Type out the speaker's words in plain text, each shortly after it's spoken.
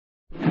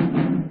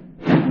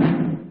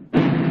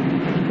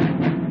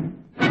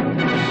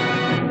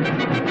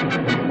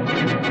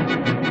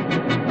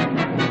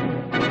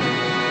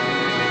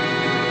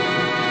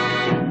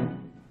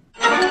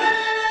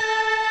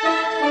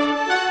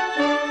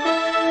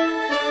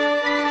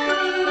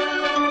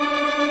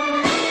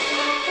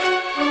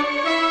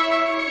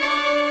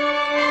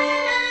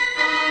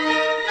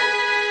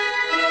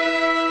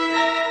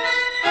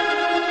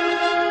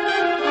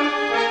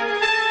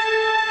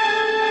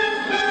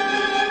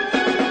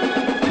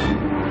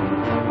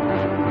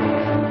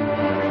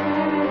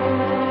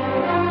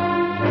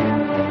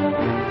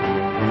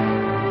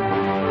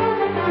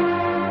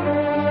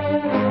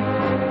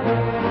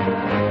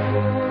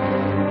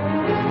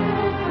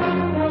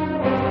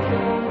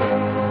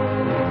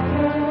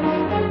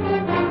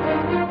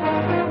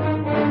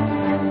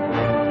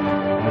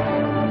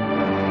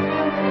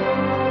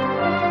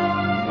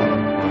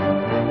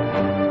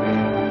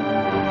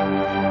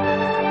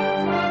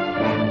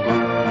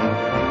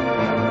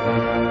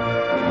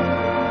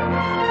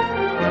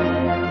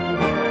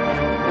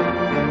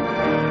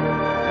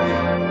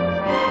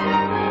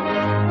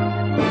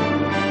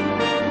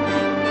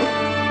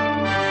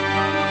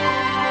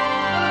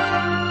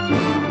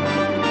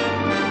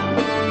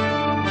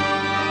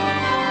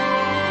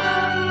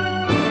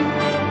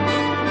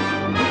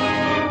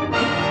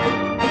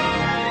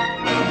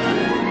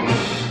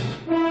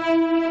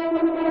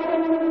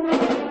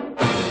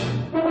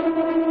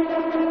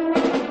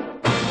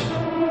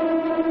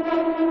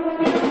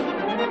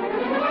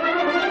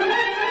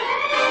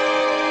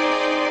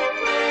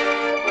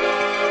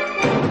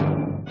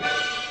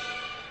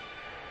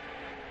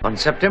On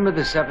September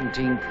the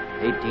 17th,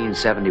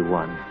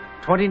 1871,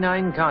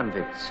 29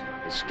 convicts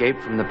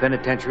escaped from the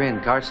penitentiary in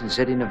Carson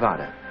City,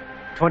 Nevada.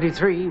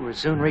 23 were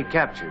soon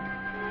recaptured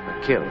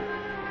or killed.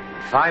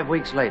 5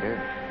 weeks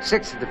later,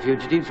 6 of the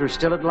fugitives were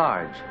still at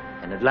large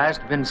and had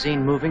last been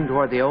seen moving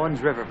toward the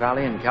Owens River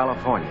Valley in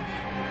California.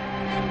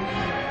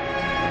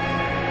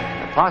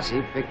 The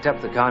posse picked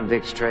up the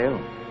convicts' trail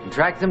and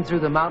tracked them through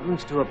the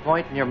mountains to a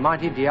point near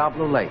Monte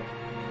Diablo Lake.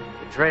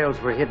 The trails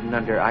were hidden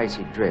under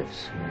icy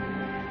drifts.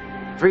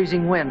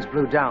 Freezing winds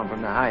blew down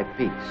from the high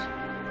peaks,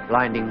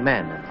 blinding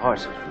men and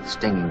horses with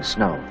stinging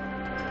snow.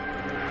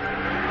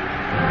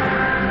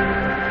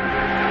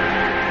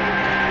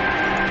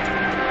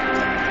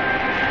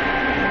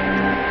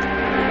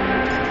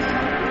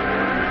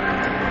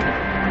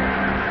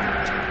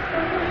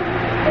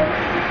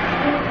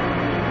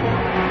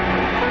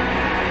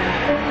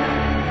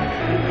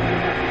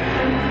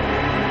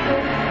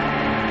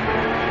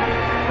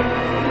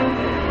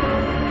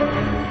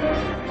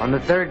 On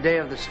the third day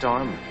of the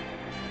storm,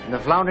 and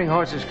the floundering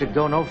horses could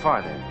go no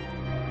farther,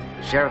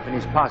 the sheriff and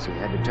his posse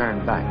had to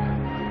turn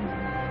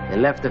back. They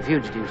left the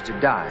fugitives to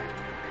die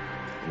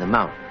in the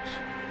mountains,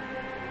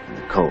 in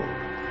the cold.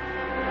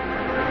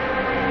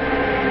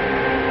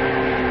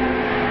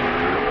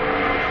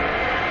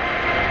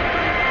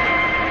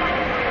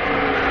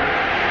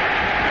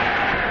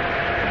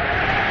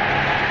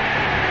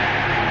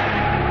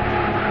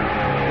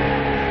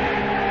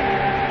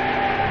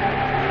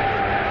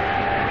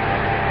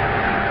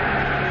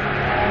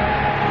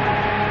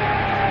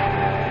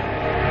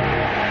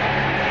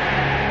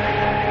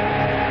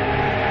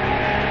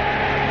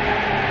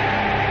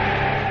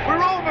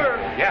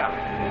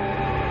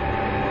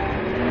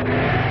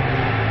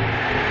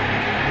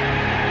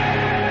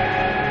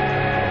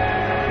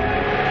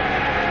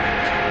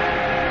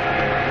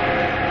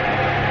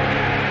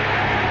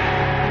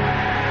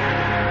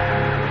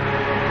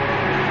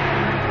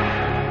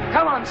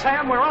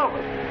 Sam, we're over.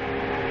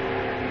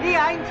 He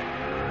ain't.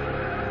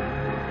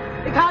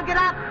 He can't get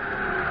up.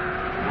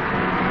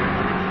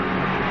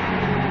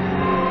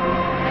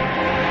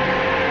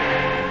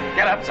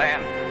 Get up,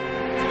 Sam.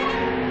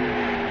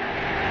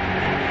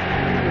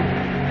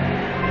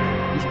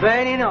 He's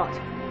burning hot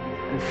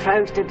and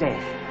froze to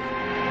death.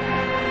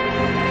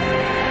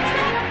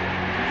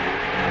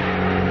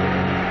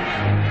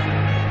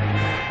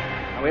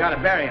 We ought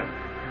to bury him.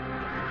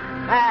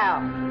 How?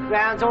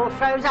 Ground's all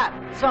froze up.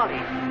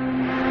 Sorry.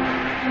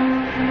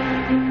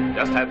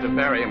 Just have to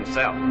bury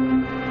himself.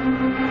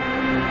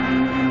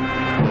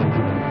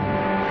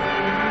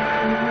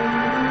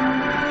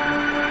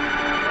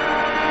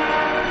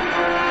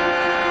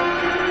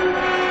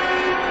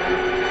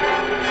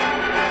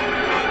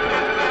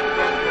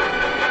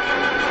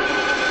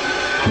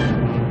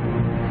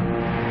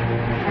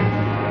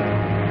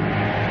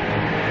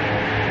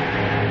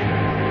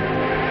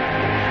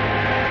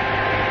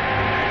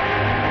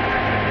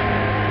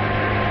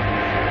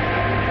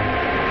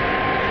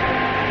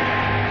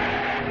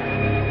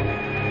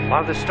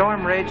 While the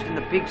storm raged in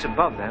the peaks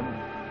above them,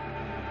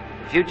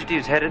 the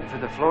fugitives headed for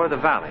the floor of the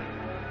valley.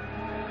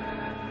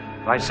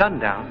 By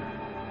sundown,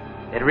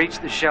 they'd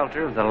reached the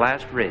shelter of the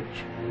last ridge.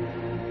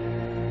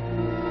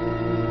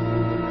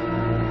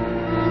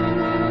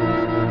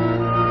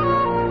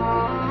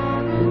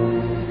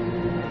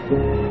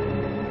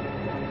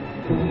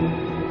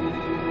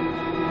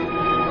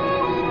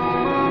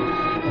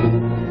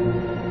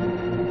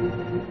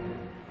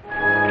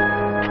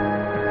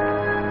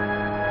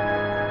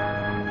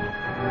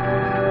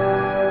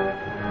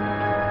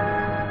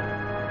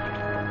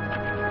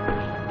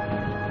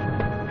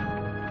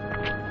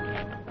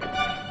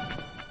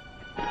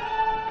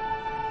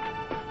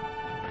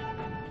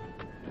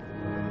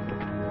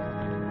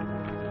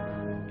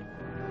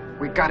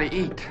 We gotta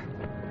eat.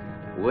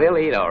 We'll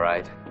eat, all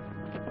right.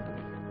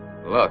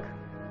 Look.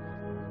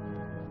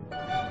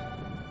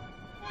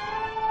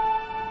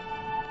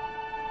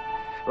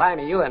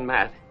 Limey, you and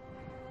Matt,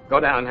 go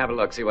down and have a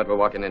look, see what we're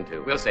walking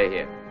into. We'll stay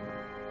here.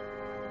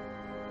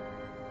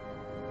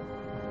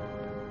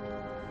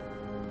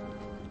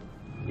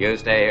 You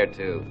stay here,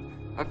 too.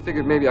 I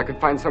figured maybe I could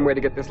find some way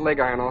to get this leg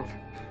iron off.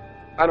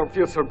 I don't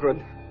feel so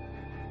good.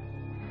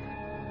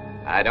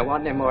 I don't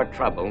want any more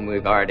trouble than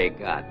we've already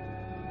got.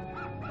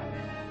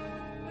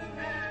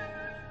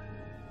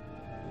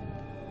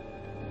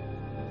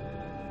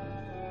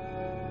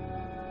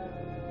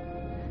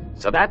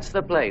 So that's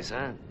the place,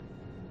 huh?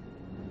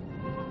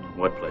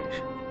 What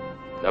place?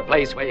 The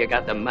place where you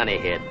got the money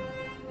hid.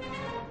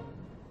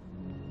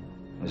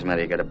 What's the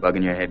matter? You got a bug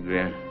in your head,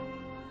 Greer?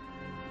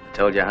 I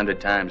told you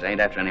 100 times, I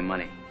ain't after any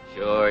money.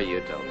 Sure,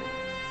 you told me.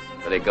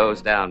 But it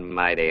goes down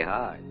mighty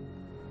hard.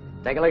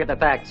 Take a look at the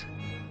facts.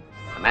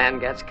 A man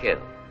gets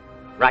killed.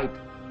 Right.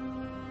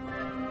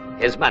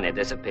 His money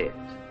disappears.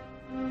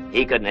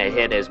 He couldn't have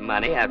hid his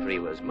money after he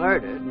was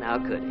murdered, now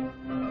could he?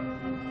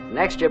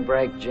 Next you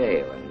break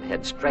jail and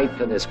head straight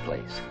for this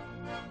place.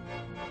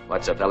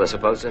 What's a fella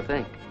supposed to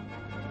think?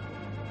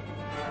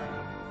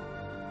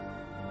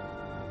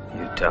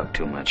 You talk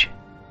too much.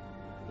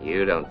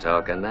 You don't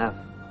talk enough.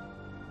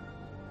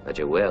 But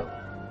you will.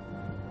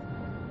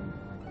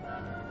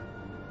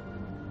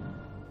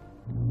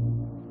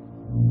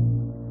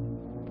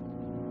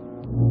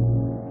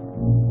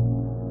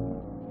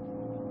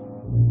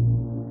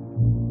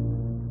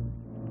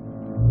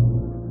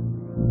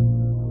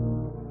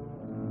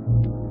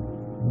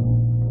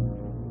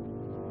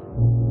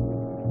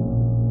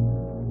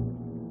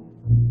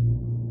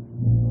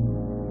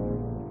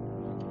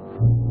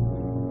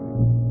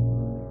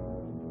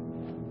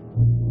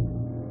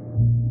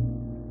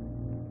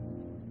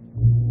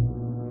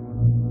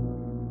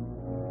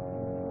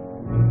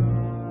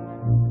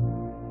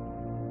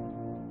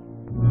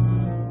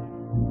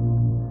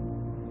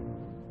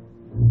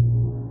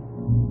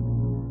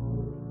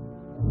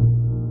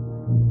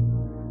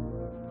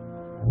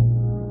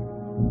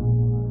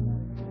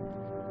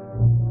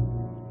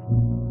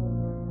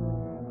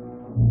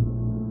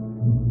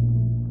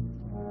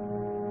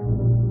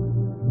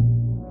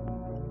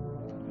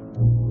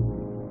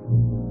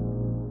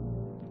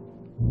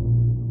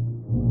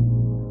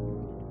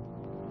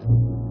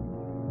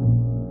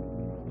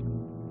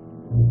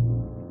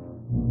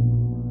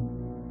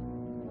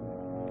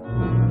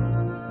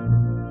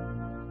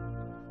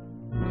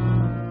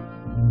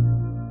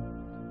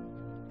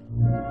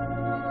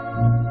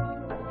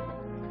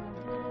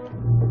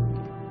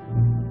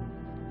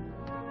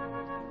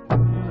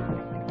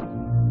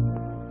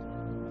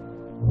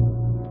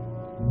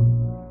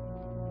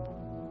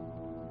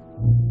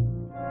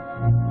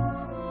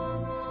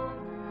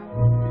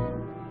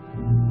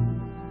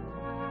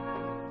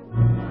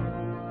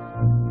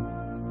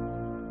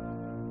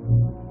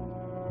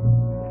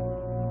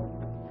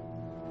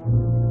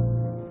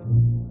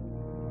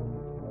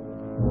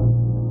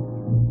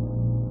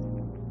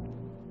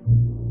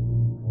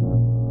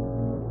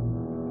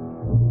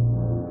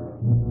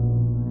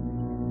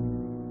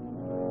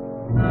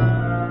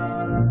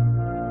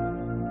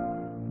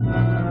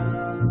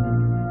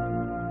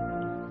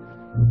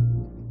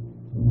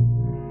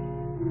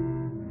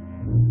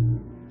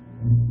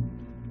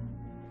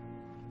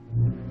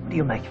 What do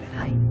you make of it,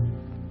 eh?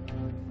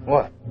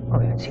 What? Well,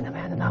 we haven't seen the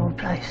man in the whole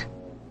place.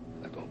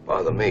 That don't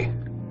bother me.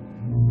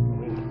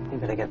 We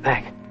better get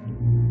back.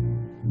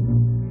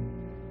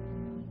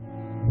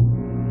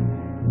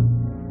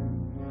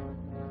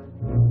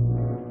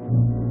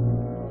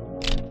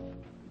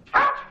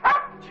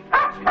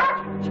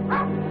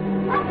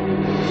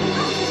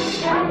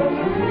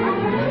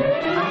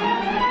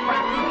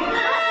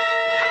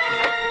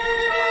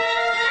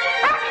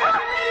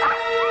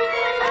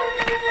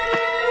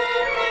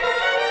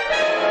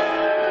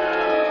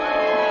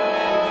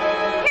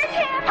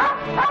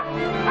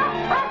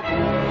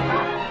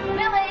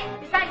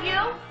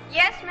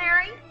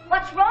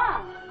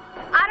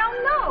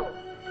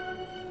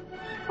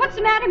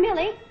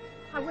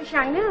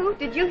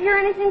 Did you hear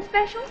anything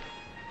special?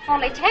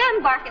 Only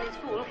Tam barking his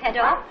fool head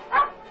off.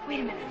 Wait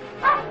a minute.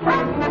 Tam!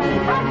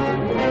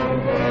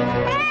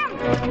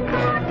 Come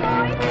on,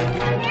 boy!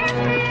 Here,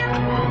 Tam!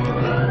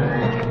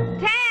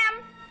 Tam!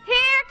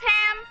 Here,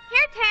 Tam!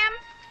 Here, Tam!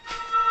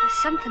 There's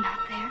something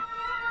out there.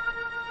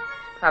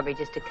 Probably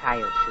just a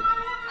coyote, Susan.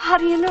 How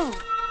do you know?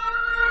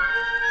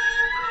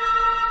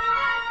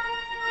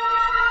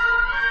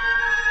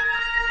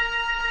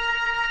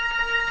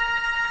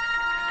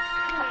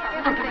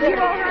 You're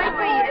all right,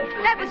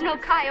 Wade. That was no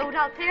coyote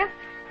out there.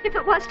 If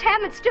it was,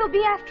 Tam would still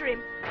be after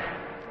him.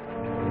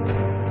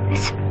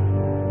 Listen.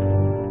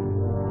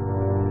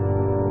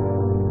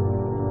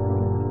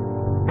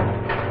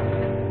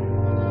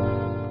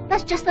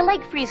 That's just the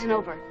lake freezing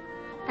over.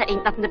 That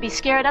ain't nothing to be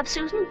scared of,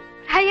 Susan.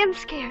 I am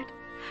scared.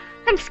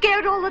 I'm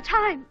scared all the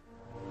time.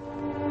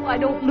 Why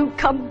don't Luke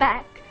come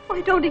back?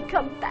 Why don't he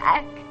come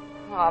back?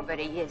 Oh, but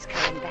he is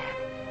coming back.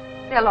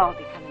 They'll all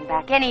be coming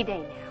back any day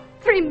now.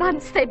 3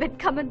 months they've been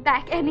coming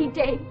back any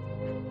day.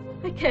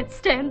 I can't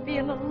stand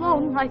being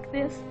alone like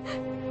this.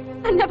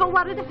 I never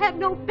wanted to have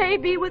no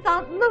baby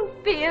without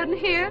Luke being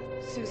here.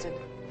 Susan,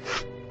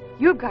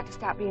 you've got to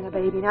stop being a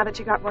baby now that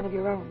you got one of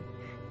your own.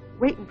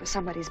 Waiting for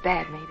somebody's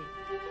bad, maybe.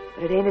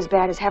 But it ain't as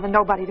bad as having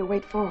nobody to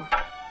wait for.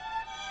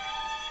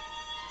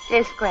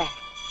 This Greg.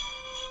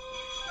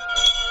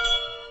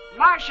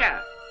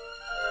 Marcia!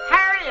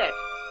 Harriet!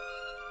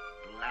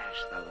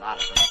 Blast the lot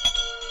of them.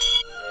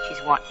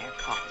 She's wanting her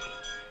coffee.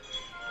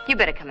 You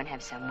better come and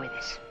have some with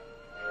us.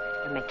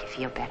 It'll make you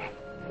feel better.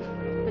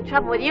 The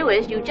trouble with you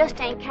is you just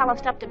ain't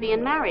calloused up to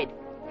being married.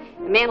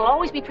 A man will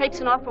always be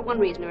traipsing off for one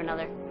reason or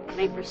another. If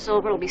it ain't for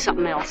silver, it'll be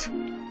something else.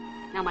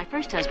 Now, my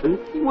first husband,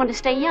 he wanted to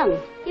stay young.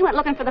 He went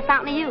looking for the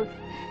fountain of youth.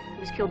 He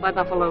was killed by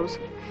buffaloes.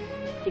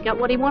 He got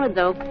what he wanted,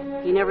 though.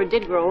 He never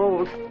did grow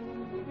old.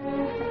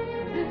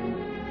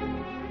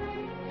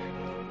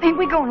 Ain't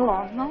we going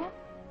along, Ma?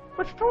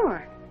 What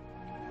for?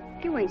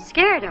 You ain't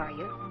scared, are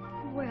you?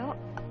 Well,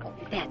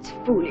 that's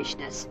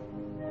foolishness.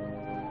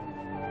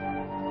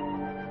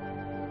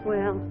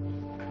 Well,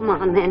 come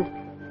on, then.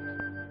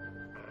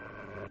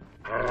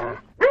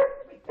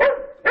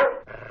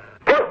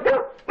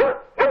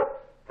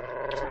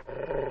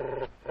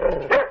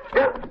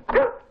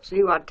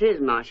 See what 'tis,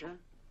 Marcia.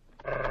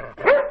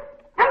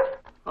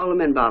 Hold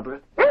him in, Barbara.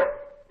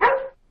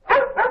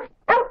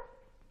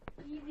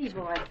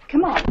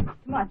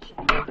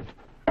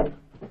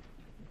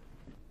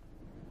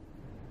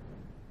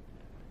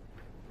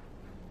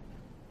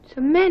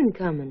 Some men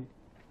coming.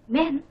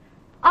 Men?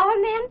 Our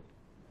men?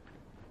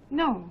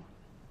 No.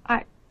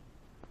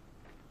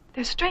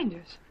 They're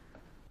strangers.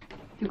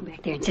 You go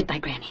back there and sit by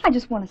Granny. I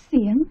just want to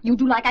see him. You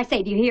do like I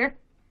say, do you hear?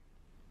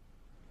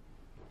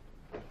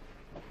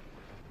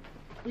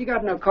 You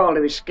got no call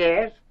to be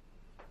scared.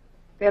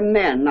 They're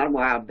men, not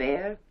wild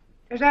bears.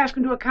 Just ask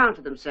them to account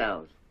for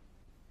themselves.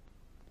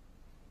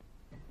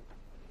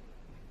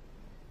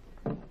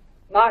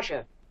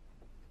 Marcia,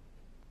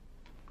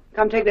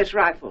 come take this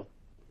rifle.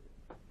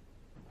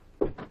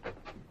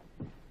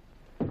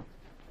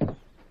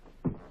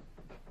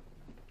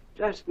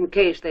 Just in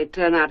case they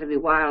turn out to be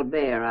wild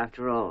bear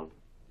after all.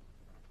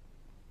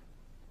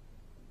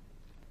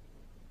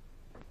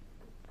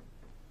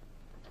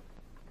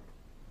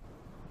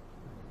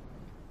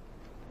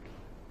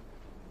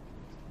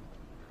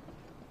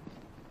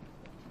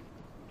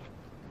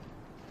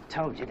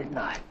 Told you, didn't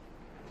I?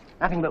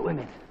 Nothing but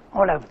women,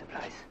 all over the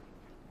place.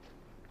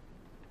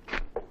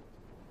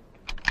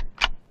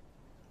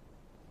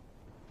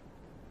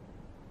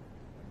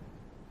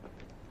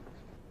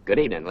 Good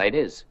evening,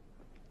 ladies.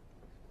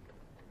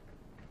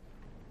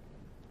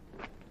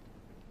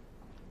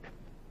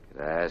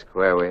 Could I ask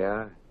where we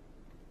are?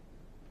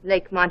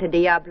 Lake Monte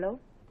Diablo.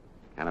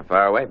 Kind of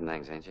far away from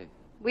things, ain't you?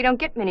 We don't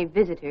get many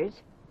visitors,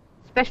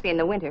 especially in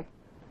the winter.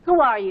 Who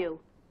are you?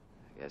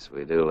 Guess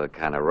we do look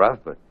kind of rough,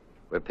 but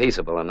we're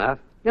peaceable enough.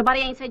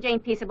 Nobody ain't said you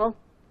ain't peaceable.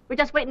 We're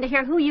just waiting to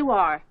hear who you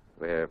are.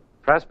 We're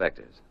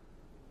prospectors.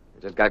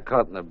 We just got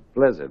caught in a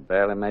blizzard,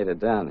 barely made it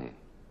down here.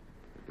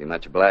 We'd be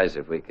much obliged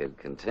if we could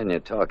continue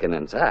talking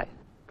inside.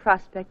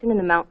 Prospecting in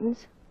the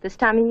mountains this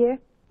time of year.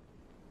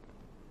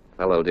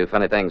 Fellow will do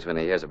funny things when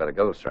he hears about a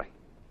gold strike.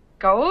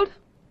 Gold?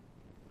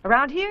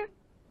 Around here?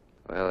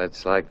 Well,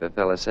 it's like the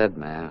fella said,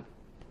 ma'am.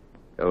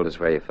 Gold is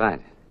where you find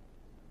it.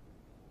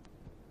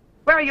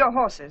 Where are your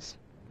horses?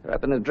 They're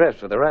up in the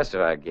drifts with the rest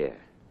of our gear.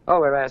 All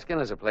we're asking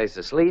is a place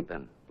to sleep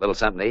and a little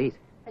something to eat.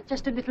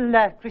 Just a little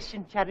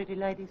Christian charity,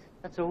 ladies,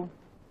 that's all.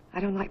 I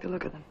don't like the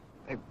look of them.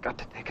 They've got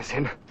to take us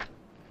in.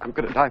 I'm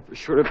gonna die for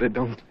sure if they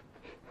don't.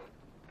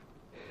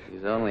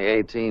 He's only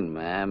 18,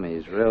 ma'am.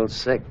 He's real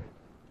sick.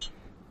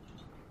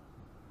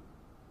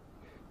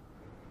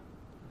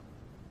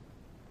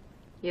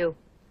 You.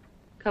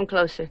 Come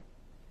closer.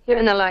 Here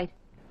in the light.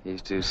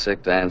 He's too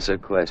sick to answer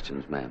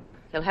questions, ma'am.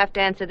 He'll have to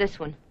answer this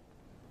one.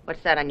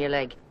 What's that on your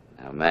leg?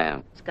 Now,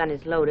 ma'am. This gun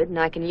is loaded, and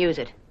I can use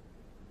it.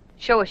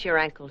 Show us your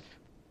ankles.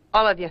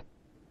 All of you.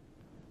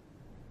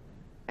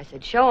 I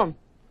said show 'em.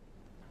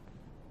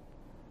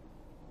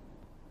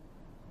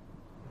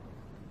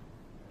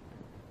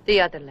 The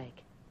other leg.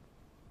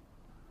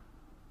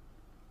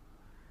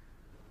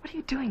 What are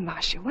you doing,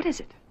 Marcia? What is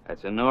it?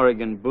 That's an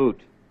Oregon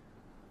boot.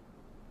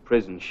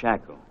 Prison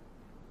shackle.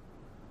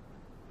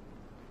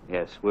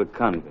 Yes, we're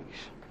convicts.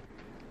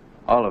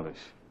 All of us.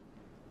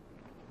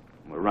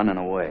 We're running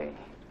away.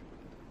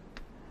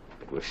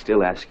 But we're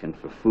still asking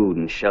for food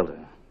and shelter.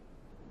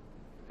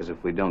 Because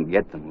if we don't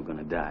get them, we're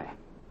gonna die.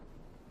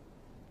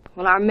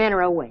 Well, our men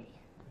are away.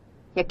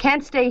 You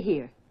can't stay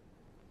here.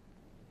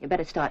 You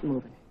better start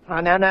moving. Oh,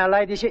 now,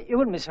 ladies, you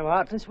wouldn't be so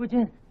heartless, would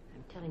you?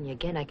 I'm telling you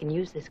again, I can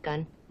use this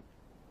gun.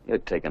 You're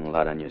taking a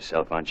lot on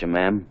yourself, aren't you,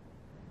 ma'am?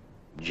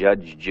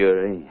 Judge,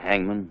 jury,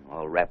 hangman,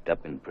 all wrapped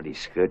up in pretty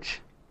skirts.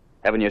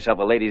 Having yourself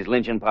a ladies'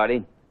 lynching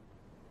party?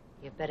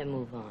 You better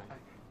move on.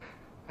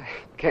 I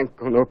can't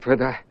go no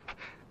further.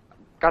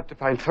 I've got to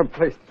find some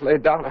place to lay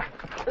down.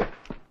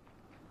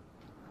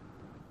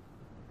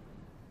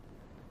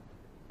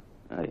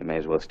 Well, you may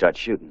as well start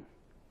shooting.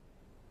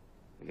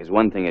 Because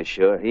one thing is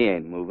sure, he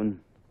ain't moving.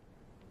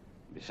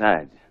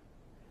 Besides,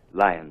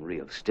 lying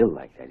real still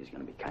like that is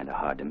going to be kind of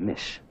hard to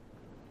miss.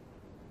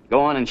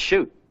 Go on and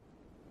shoot.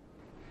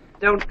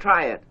 Don't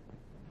try it.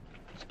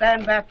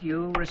 Stand back,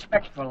 you,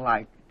 respectful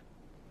like.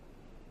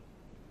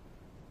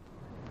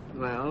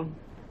 Well,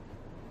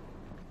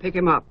 pick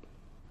him up.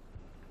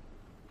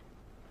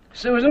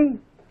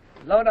 Susan,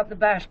 load up the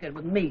basket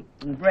with meat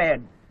and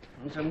bread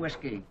and some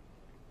whiskey.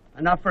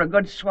 Enough for a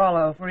good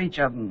swallow for each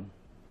of them.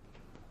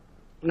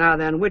 Now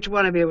then, which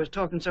one of you was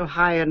talking so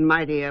high and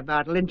mighty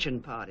about lynching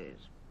parties?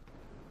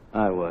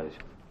 I was.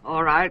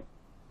 All right.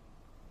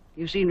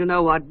 You seem to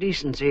know what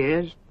decency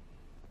is,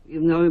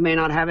 even though you may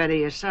not have any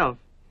yourself.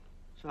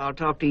 So I'll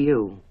talk to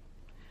you.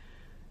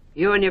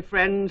 You and your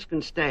friends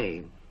can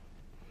stay.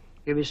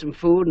 Give you some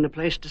food and a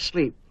place to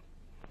sleep.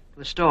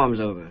 The storm's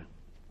over.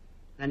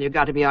 Then you've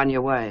got to be on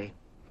your way.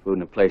 Food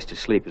and a place to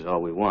sleep is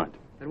all we want.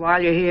 But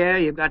while you're here,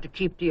 you've got to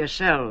keep to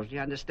yourselves, you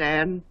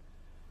understand?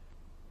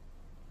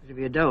 Because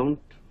if you don't,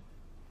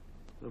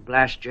 we'll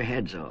blast your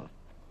heads off.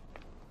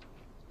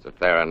 It's a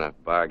fair enough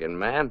bargain,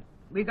 ma'am.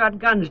 We got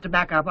guns to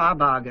back up our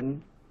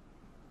bargain.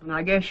 And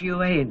I guess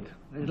you ain't.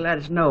 They'd let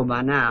us know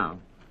by now.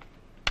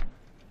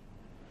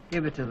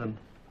 Give it to them.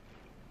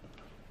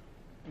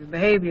 If you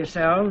behave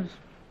yourselves,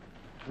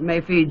 we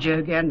may feed you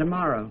again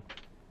tomorrow.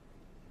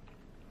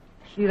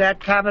 See that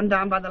cabin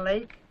down by the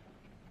lake?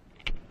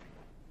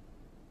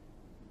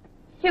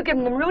 You're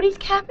giving them Rudy's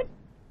cabin?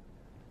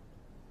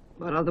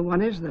 What other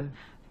one is there?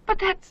 But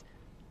that's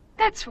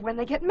That's for when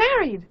they get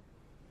married.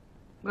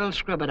 We'll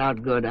scrub it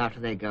out good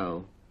after they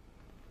go.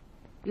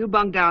 You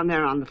bunk down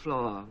there on the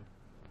floor.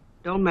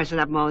 Don't mess it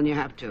up more than you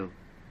have to.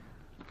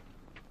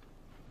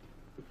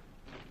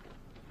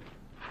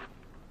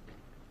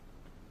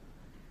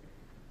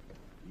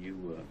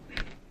 You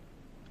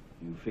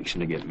fixing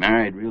to get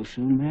married real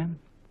soon, ma'am?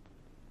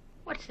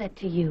 What's that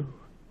to you?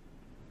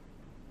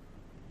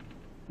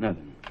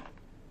 Nothing.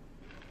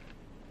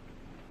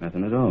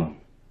 Nothing at all.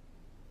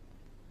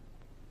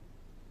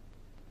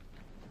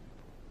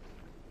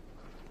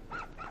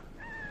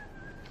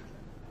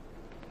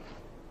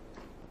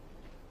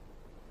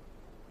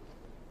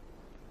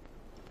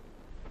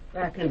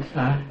 Back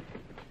inside.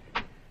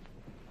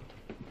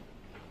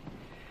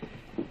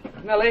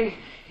 Millie,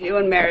 you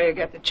and Mary will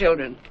get the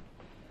children.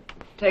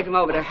 Take them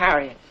over to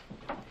Harriet.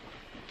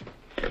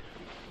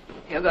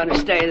 You're going to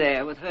stay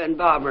there with her and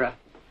Barbara.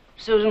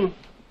 Susan,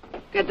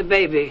 get the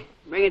baby.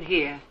 Bring it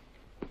here.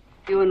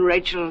 You and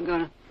Rachel are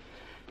going to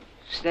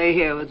stay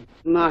here with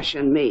Marcia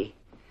and me.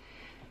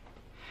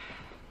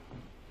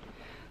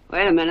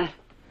 Wait a minute.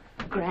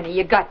 Granny,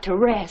 you got to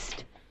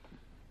rest.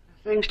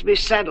 Things to be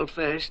settled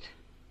first.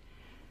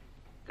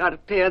 Got to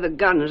clear the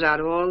guns out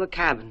of all the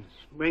cabins.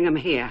 Bring them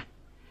here.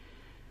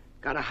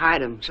 Got to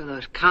hide them so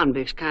those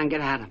convicts can't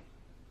get at them.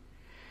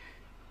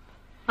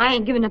 I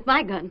ain't giving up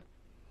my gun.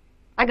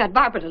 I got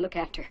Barbara to look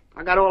after.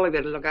 I got all of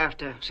you to look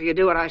after, so you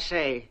do what I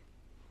say.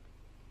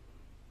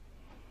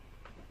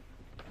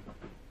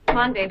 Come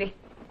on, baby.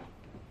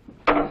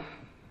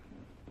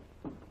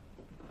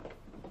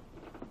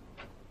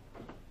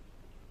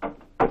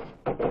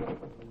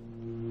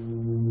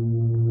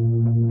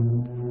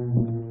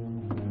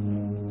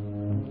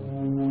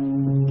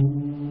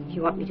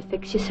 You want me to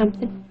fix you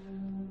something?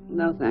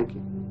 No, thank you.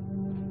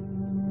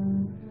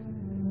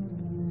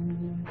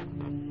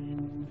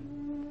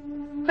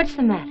 What's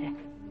the matter?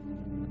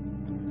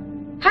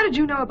 How did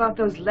you know about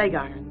those leg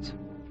irons?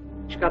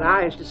 She's got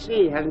eyes to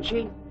see, hasn't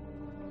she?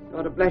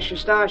 Lord to bless your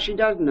stars, she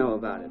does know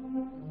about it.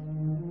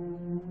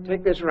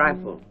 Take this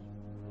rifle.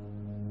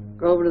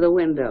 Go over to the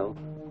window.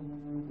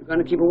 You're going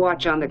to keep a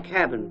watch on the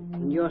cabin,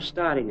 and you're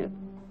starting it.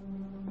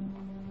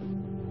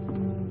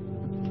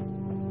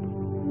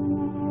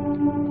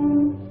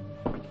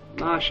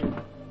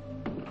 Marcia,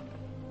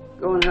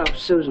 go and help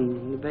Susan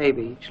and the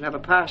baby. She'll have a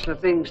parcel of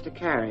things to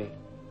carry.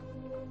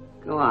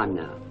 Go on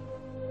now.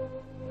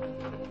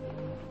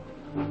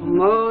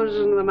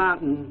 Moses in the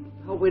mountain.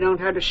 Hope we don't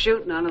have to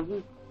shoot none of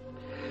them.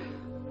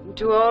 I'm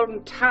too old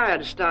and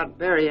tired to start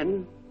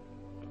burying.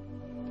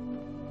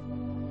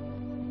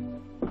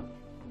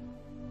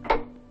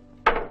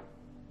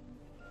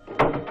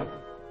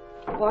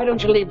 Why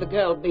don't you leave the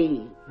girl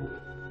be?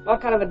 What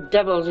kind of a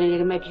devil's in you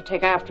to make you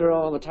take after her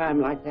all the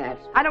time like that?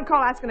 I don't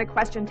call asking a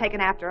question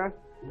taken after her.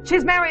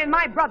 She's marrying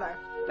my brother.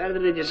 Better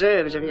than he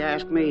deserves, if you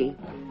ask me.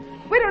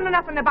 We don't know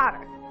nothing about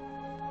her.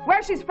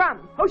 Where she's from,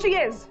 who she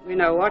is. We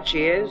know what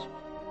she is.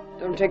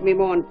 Don't take me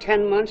more than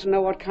 10 months to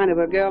know what kind of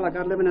a girl I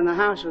got living in the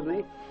house with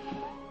me.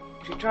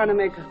 She's trying to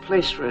make a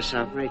place for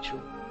herself, Rachel.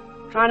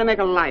 Trying to make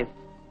a life.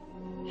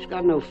 She's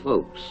got no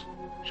folks.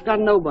 She's got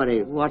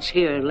nobody what's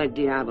here in Lake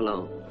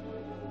Diavolo.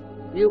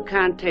 You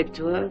can't take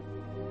to her.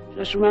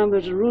 Just remember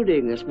it's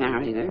Rudy that's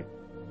marrying her.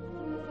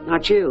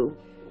 Not you.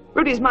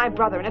 Rudy's my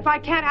brother, and if I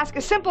can't ask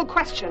a simple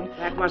question...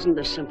 That wasn't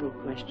a simple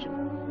question.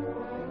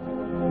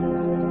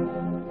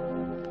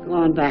 Go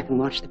on back and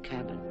watch the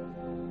cabin.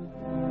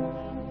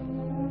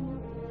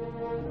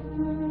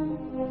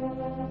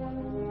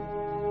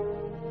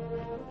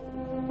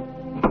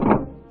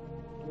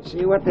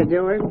 See what they're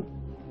doing?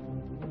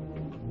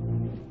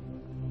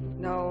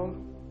 No,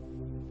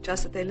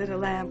 just that they lit a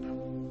lamp,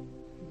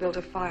 built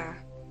a fire,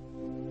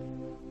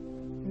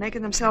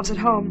 making themselves at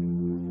home.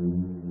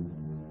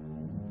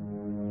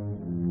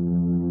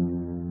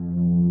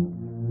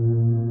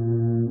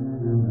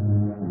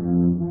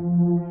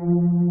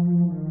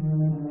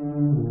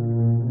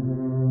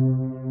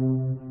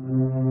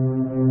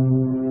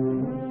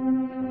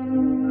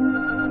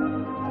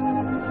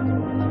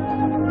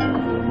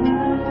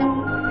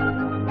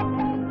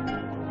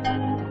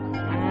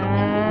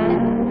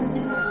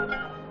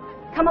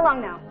 Come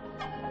along now.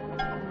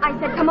 I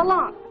said come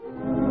along.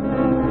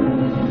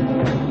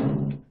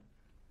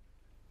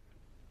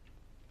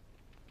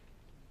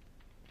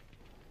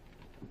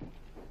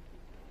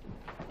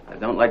 I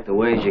don't like the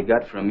ways you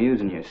got for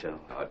amusing yourself.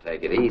 Oh,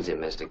 take it easy,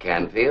 Mr.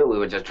 Canfield. We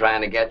were just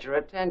trying to get your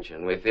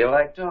attention. We feel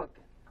like talking.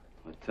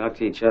 Well, talk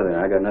to each other.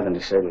 I got nothing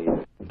to say to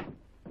you.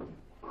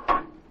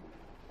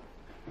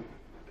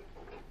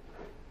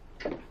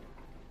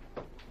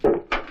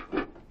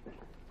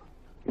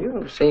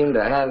 You seem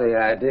to have the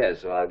idea,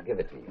 so I'll give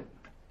it to you.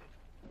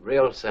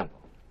 Real simple.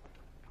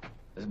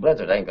 This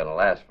blizzard ain't gonna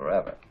last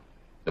forever.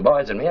 The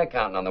boys and me are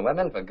counting on the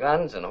women for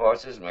guns and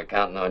horses, and we're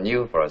counting on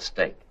you for a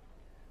steak.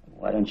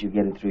 Why don't you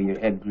get it through your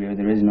head, Greer?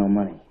 There is no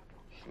money.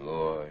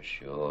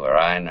 Sure,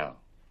 I know.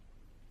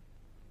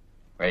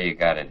 Where you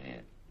got it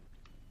hid?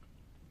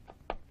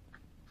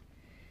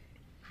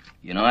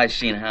 You know, I've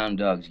seen hound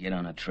dogs get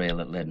on a trail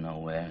that led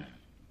nowhere,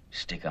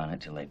 stick on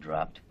it till they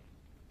dropped.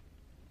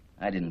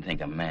 I didn't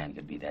think a man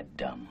could be that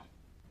dumb.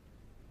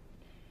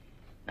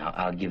 Now,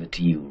 I'll give it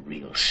to you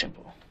real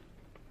simple.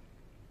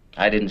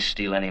 I didn't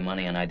steal any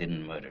money and I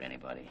didn't murder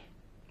anybody.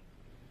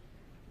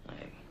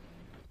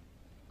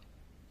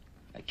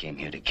 I came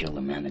here to kill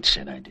the man that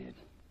said I did.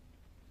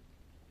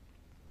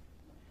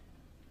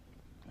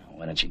 Now,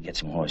 why don't you get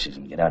some horses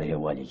and get out of here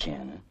while you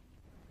can,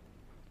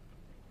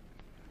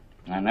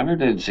 huh? I never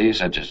did see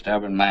such a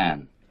stubborn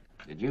man.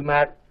 Did you,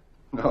 Matt?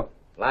 No.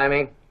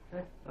 Limey?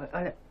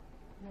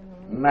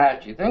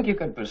 Matt, you think you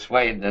could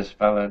persuade this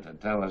fella to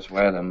tell us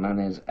where the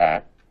money's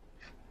at?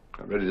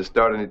 I'm ready to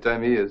start any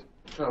time he is.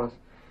 Fellas,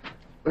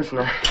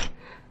 listen,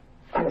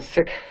 I'm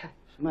sick.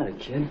 What's the matter,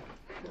 kid?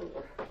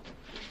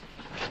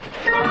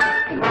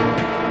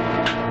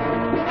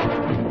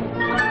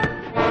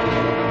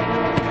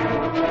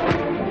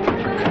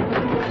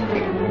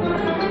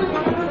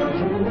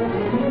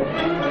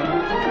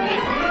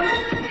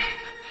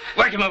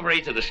 Work him over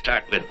 8 to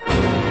start with.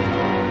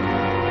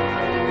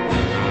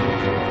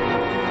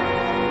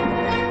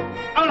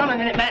 Hold on a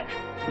minute, Matt.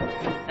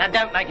 Now,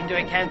 don't make him do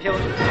it,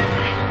 Canfield.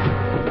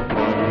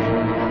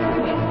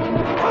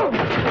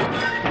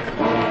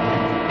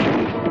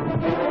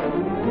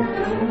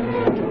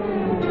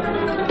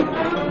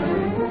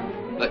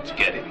 Let's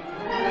get him.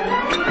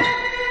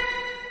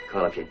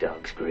 Call up your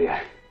dogs,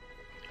 Greer.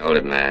 Hold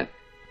it, Matt.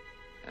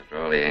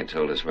 After all, he ain't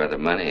told us where the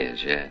money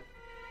is yet.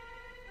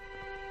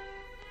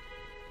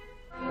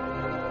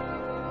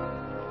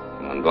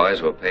 Come on,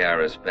 boys, we'll pay our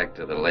respect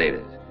to the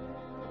ladies.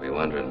 We'll be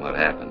wondering what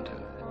happened to her.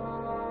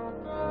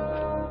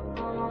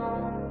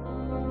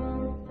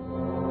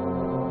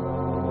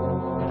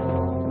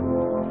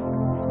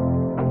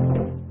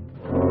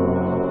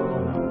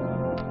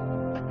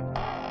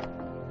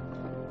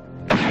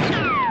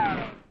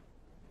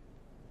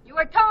 You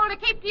were told to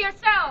keep to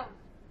yourselves.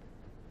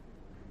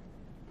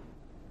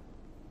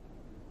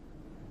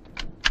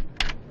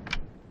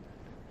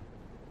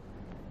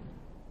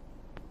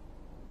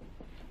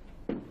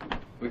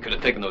 We could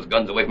have taken those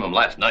guns away from him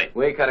last night.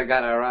 We could have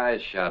got our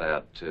eyes shot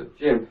out, too.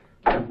 Jim,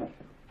 I'm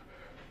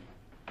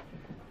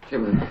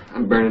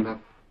burning up.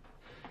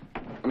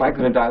 Am I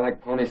gonna die like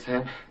Pony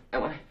Sam?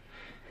 Am I?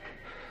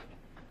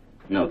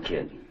 No,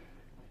 kid.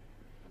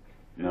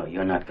 No,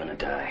 you're not gonna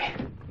die.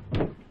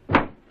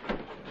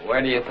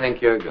 Where do you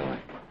think you're going?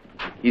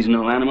 He's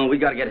no animal. We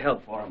gotta get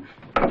help for him.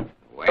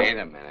 Wait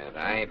a minute.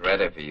 I ain't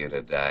ready for you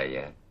to die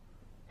yet.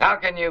 How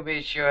can you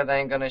be sure they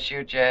ain't gonna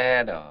shoot your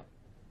head off?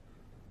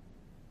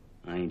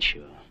 I ain't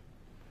sure.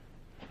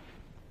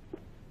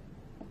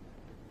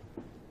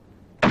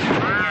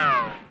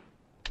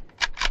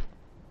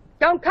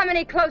 Don't come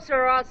any closer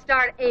or I'll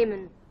start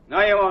aiming.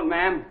 No, you won't,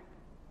 ma'am.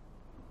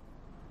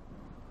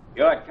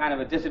 You're at kind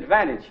of a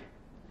disadvantage.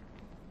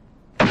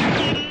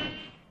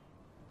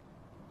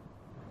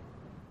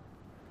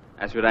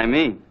 That's what I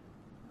mean.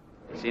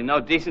 You see,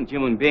 no decent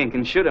human being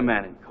can shoot a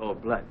man in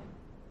cold blood.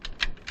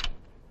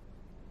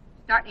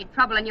 Start any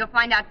trouble and you'll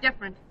find out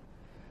different.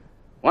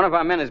 One of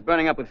our men is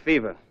burning up with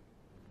fever.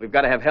 We've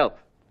got to have help.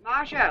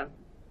 Marshal,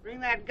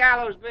 bring that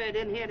gallows bird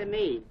in here to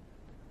me.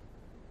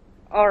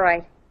 All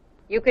right.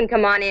 You can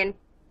come on in.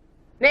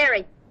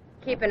 Mary,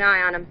 keep an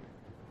eye on him.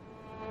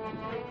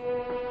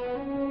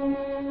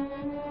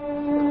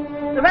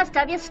 The rest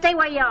of you, stay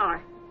where you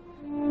are.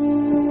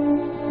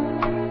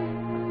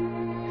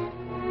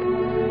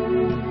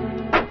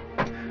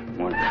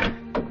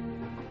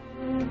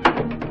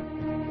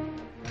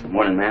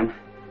 Morning, ma'am.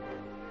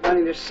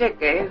 Running to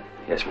sick, eh?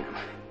 Yes, ma'am.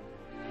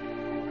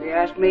 If you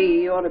ask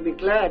me, he ought to be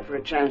glad for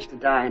a chance to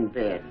die in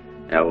bed.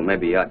 Yeah, well,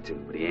 maybe he ought to,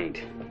 but he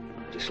ain't.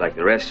 Just like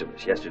the rest of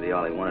us. Yesterday,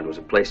 all he wanted was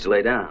a place to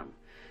lay down.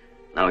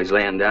 Now he's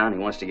laying down. He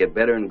wants to get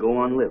better and go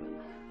on living.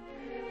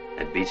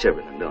 That beats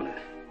everything, don't it?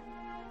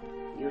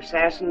 You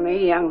sassing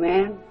me, young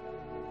man?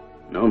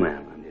 No,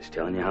 ma'am. I'm just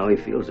telling you how he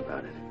feels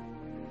about it.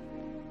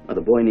 Well,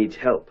 the boy needs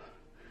help.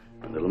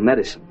 A little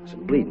medicine,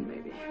 some bleeding, maybe.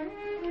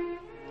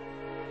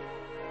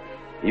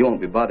 You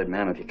won't be bothered,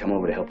 ma'am, if you come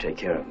over to help take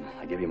care of him.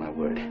 I give you my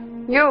word.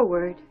 Your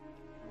word.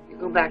 You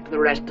go back to the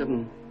rest of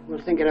them.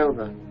 We'll think it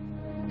over.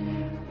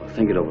 Well,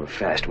 think it over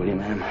fast, will you,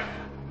 ma'am?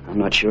 I'm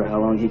not sure how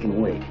long he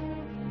can wait.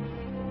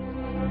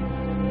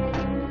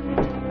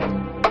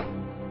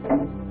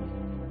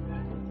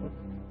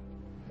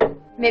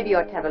 Maybe you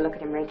ought to have a look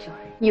at him, Rachel.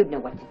 You'd know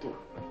what to do.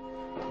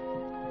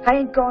 I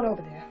ain't going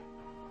over there.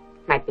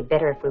 Might be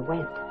better if we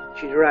went.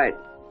 She's right.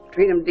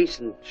 Treat them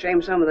decent.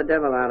 Shame some of the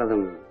devil out of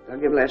them. They'll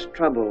give less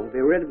trouble. Be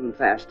rid of them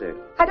faster.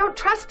 I don't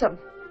trust him.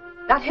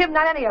 Not him,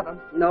 not any of them.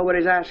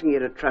 Nobody's asking you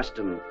to trust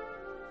them.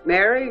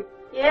 Mary?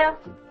 Yeah?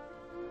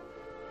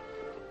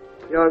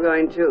 You're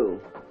going too.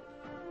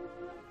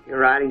 You're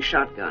riding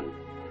shotgun.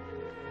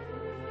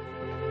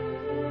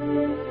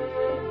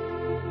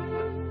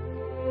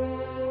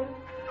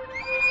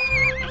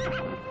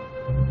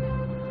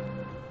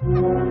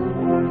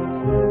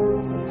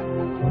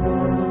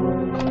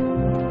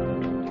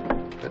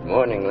 Good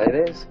morning,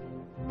 ladies.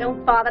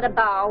 Don't bother to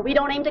bow. We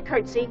don't aim to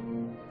curtsy.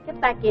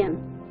 Get back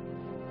in.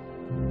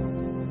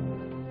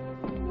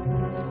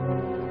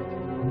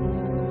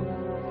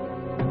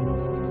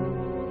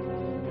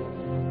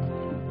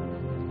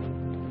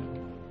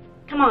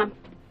 Come on.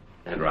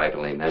 That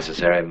rifle ain't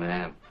necessary,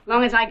 ma'am.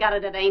 Long as I got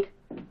it, it ain't.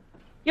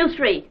 You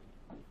three,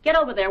 get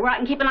over there where I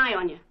can keep an eye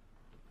on you.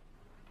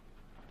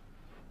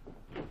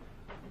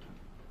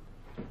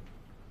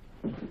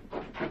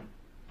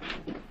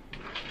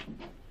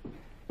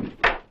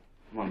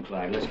 Come on,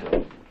 Clyde, let's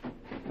go.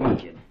 Come on,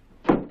 kid.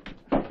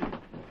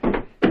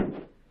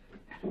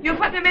 You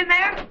putting him in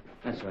there?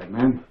 That's right,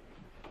 ma'am.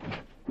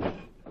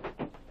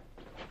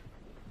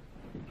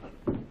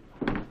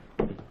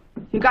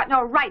 You got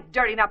no right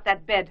dirtying up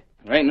that bed.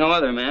 There ain't no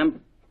other,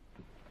 ma'am.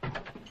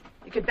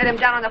 You could bed him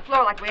down on the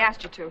floor like we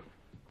asked you to.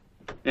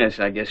 Yes,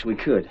 I guess we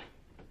could.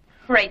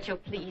 Rachel,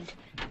 please.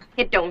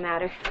 It don't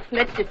matter.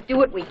 Let's just do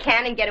what we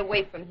can and get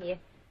away from here.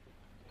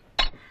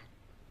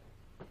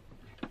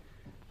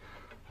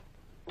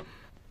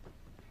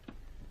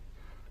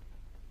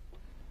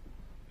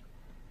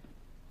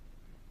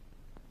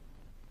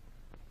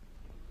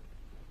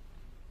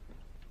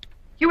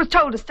 You was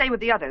told to stay with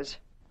the others.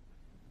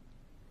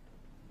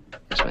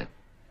 Yes, ma'am.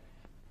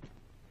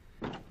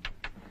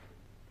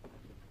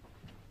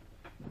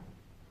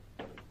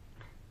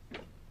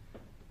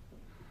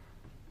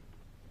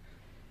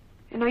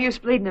 Ain't no use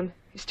bleeding him.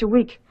 He's too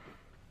weak.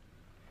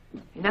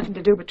 Ain't nothing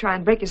to do but try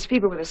and break his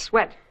fever with a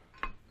sweat.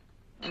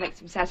 I'll make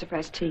some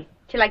sassafras tea.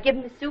 Shall I give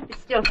him the soup?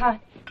 It's still hot.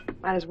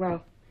 Might as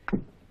well.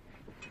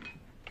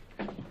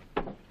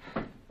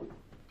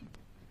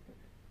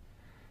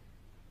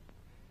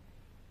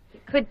 He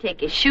could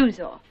take his shoes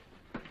off.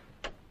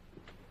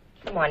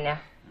 Come on now.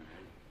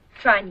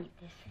 Try and eat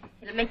this.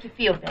 It'll make you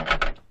feel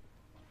better.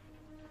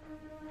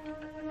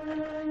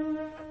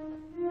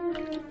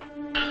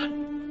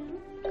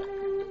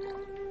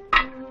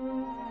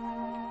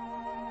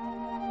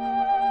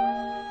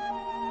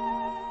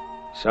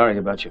 Sorry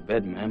about your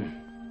bed, ma'am.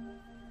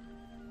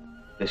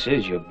 This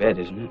is your bed,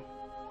 isn't it?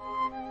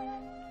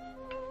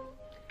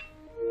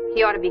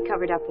 He ought to be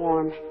covered up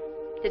warm.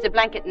 There's a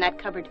blanket in that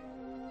cupboard.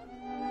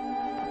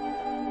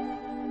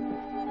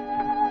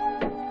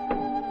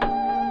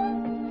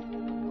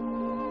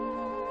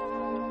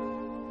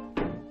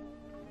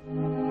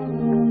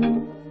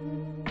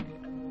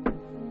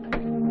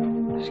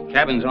 This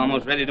cabin's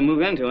almost ready to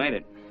move into, ain't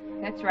it?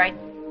 That's right.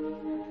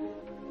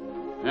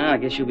 Well, I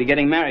guess you'll be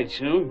getting married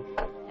soon.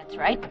 That's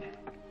right.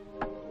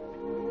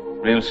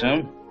 Real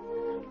soon?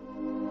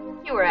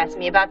 You were asking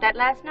me about that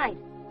last night.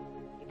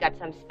 You got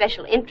some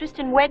special interest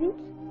in weddings?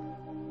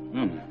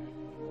 No,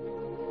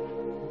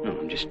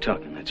 I'm just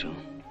talking, that's all.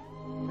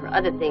 Or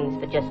other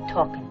things for just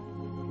talking?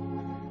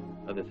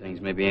 Other things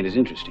maybe ain't as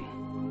interesting.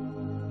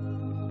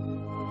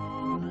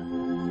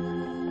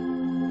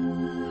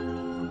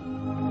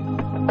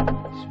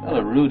 This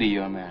fella Rudy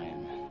you're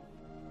marrying.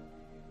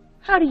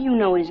 How do you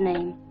know his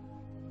name?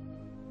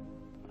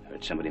 I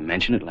heard somebody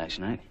mention it last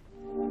night.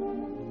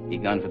 He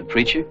gone for the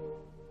preacher?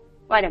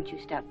 Why don't you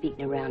stop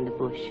beating around the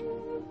bush?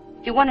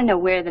 If you want to know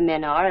where the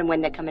men are and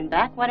when they're coming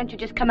back, why don't you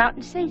just come out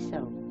and say so?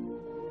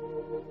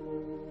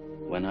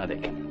 When are they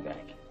coming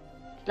back?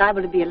 It's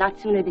liable to be a lot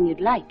sooner than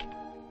you'd like.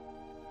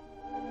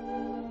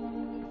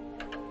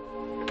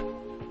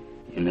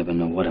 You never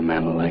know what a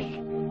man will like.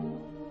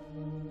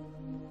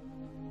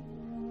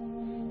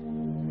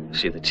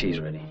 See if the tea's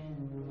ready.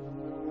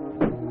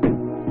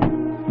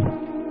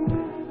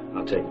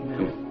 I'll take it,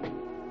 ma'am.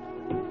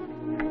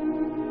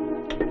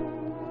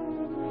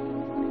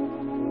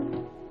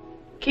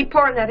 Keep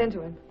pouring that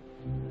into him.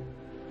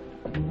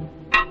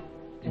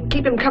 And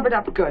keep him covered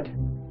up good.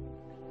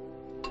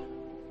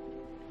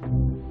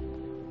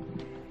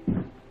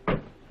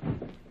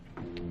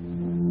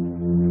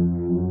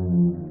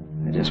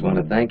 I just want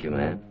to thank you,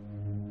 man.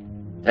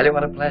 Tell you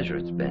what a pleasure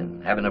it's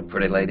been, having a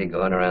pretty lady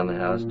going around the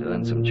house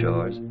doing some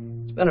chores.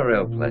 It's been a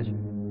real pleasure,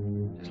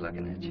 just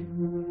looking at you.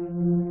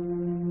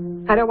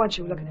 I don't want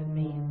you looking at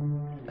me.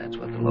 That's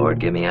what the Lord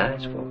gave me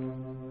eyes for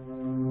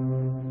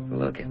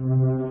looking.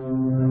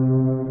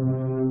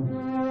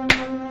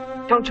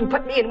 Don't you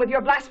put me in with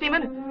your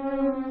blaspheming. It's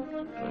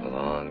been a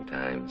long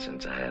time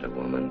since I had a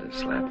woman to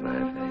slap my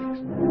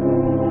face.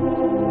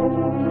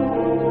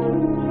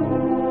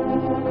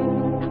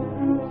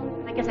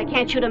 I guess I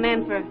can't shoot a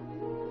man for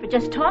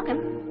just talking.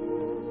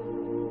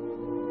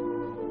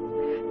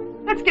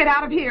 Let's get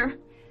out of here.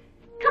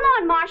 Come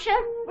on, Marcia.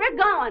 We're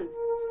going.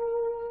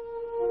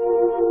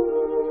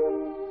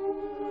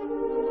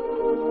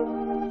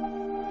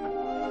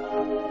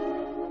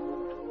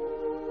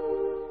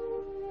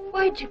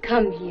 Why'd you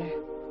come here?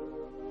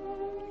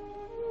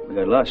 We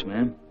got lost,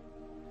 ma'am.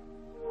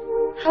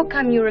 How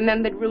come you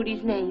remembered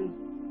Rudy's name?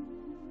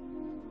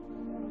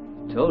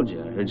 Told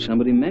you, I heard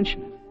somebody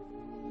mention it.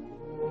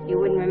 You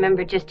wouldn't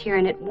remember just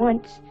hearing it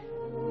once.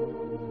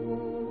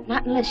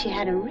 Not unless you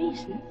had a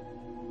reason.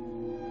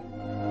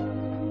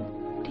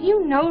 Do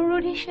you know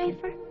Rudy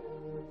Schaefer?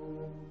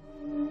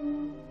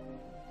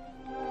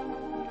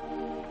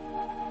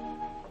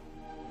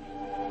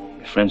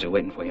 Your friends are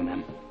waiting for you,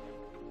 ma'am.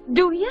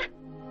 Do you?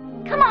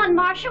 Come on,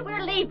 Marcia.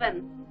 We're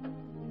leaving.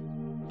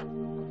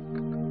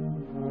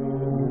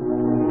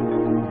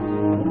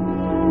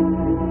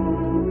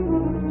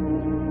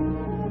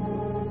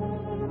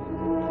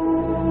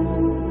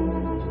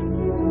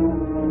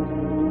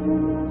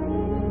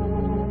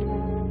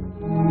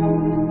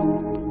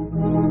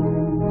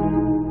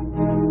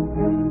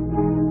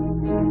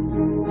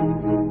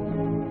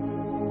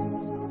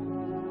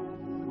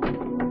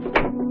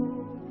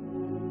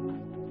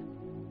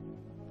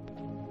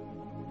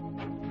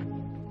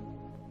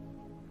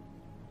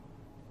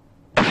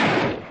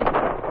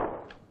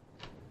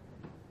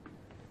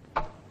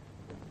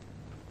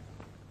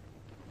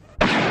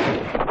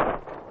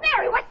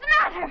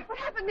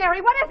 Mary?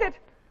 What is it?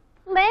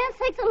 Land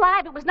sakes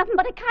alive, it was nothing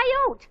but a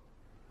coyote.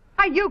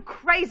 Are you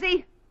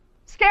crazy?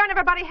 Scaring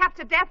everybody half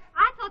to death?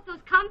 I thought those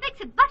convicts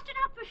had busted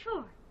out for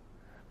sure.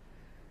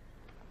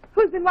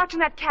 Who's been watching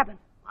that cabin?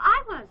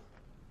 I was.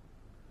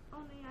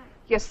 Only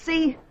You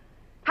see?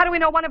 How do we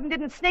know one of them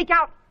didn't sneak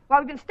out while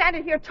we've been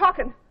standing here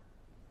talking?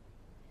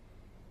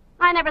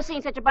 I never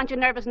seen such a bunch of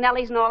nervous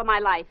Nellies in all of my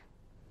life.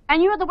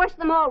 And you're the worst of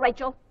them all,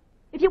 Rachel.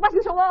 If you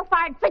wasn't so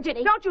all-fired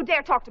fidgety... Don't you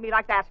dare talk to me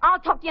like that. I'll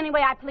talk to you any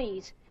way I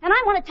please. And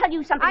I want to tell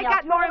you something else. I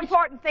got more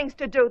important things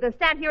to do than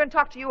stand here and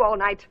talk to you all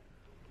night.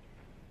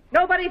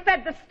 Nobody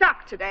fed the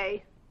stock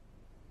today.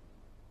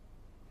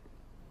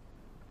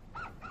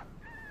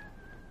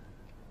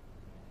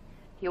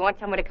 You want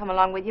someone to come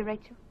along with you,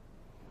 Rachel?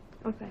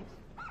 Oh, thanks.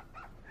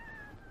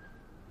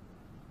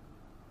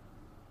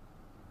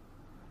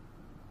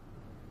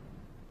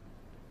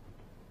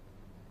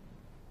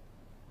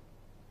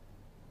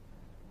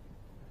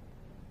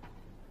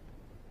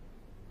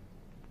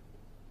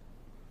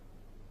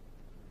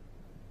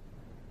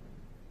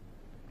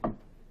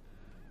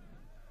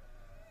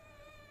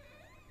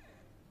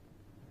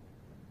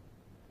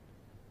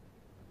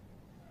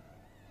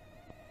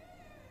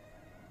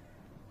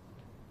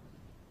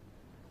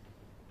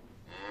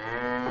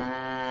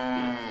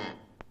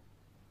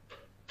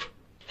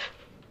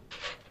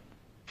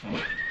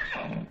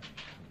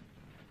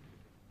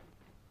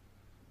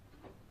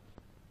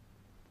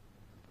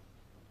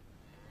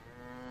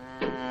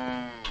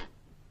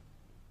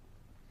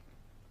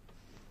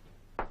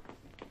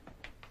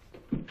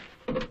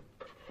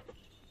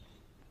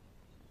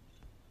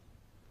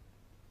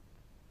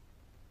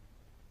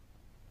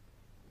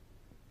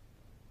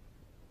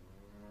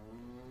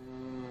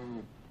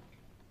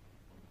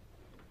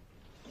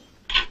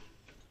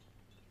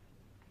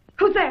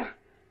 Who's there?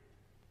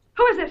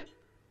 Who is it?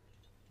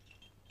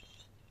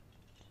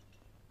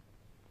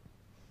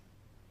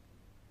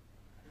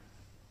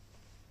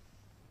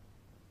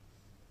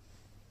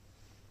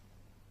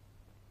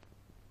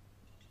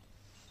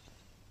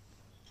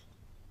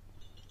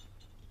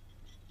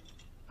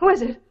 Who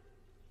is it?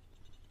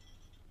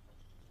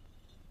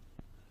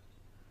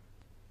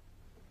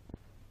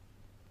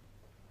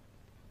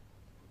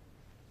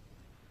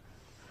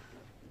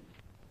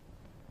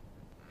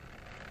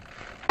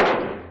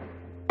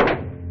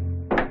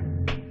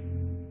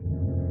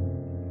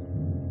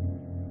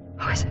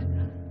 Who is it?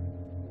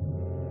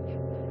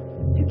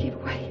 You keep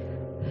away.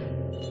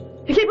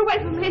 You keep away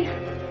from me.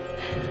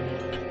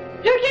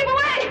 You keep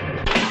away!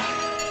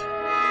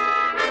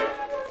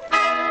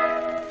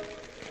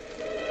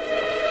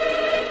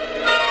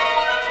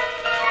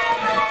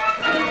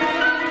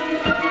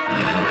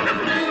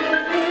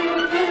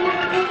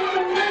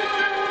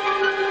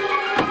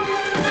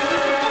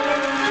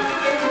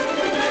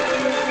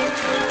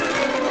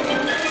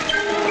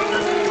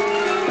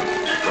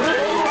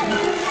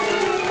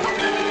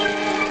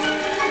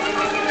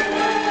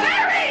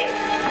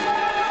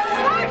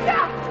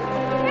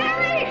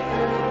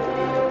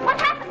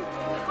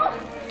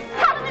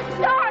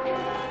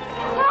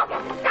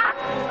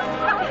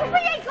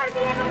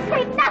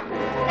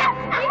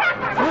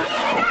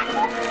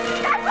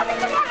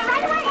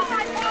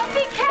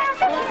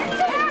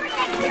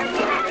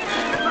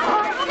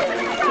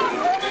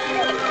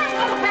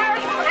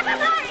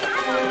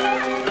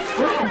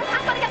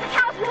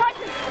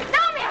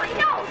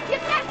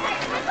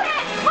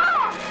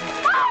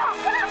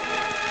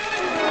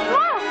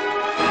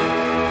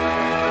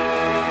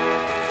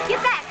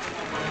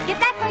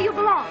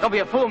 Don't be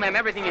a fool, ma'am.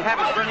 Everything you have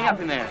is burning up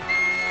in there.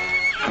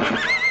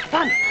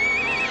 Son,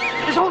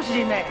 there's horses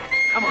in there.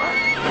 Come on.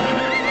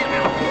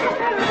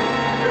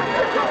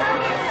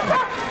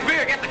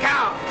 Greer, get the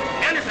cow.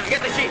 Anderson,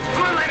 get the sheep.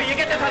 Come on, Levy, you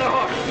get this other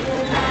horse.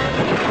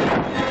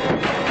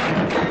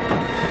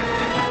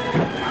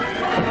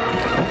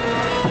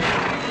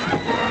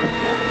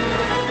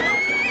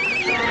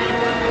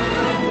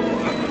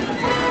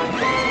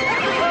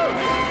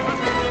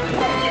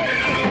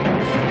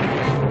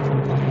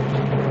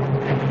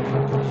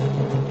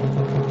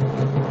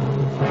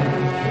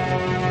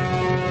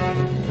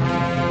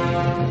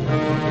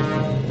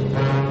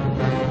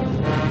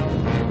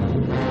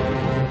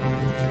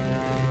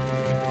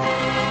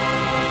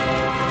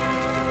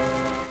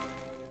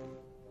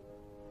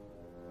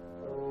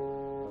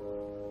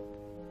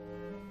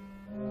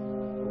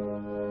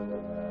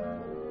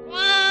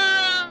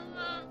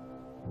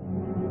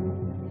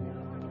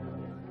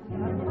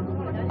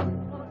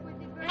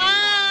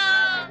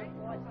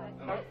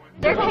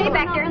 There's hay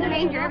back there in the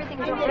manger.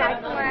 Everything's all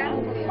right.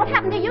 What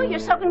happened to you? You're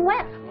soaking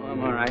wet. Oh,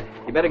 I'm all right.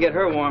 You better get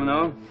her warm,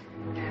 though.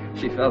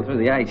 She fell through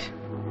the ice.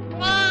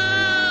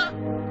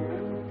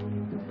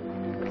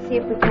 See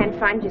if we can't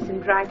find you some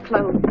dry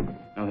clothes.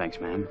 No, thanks,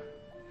 ma'am.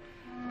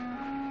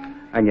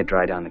 I can get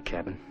dry down the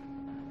cabin.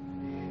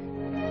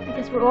 I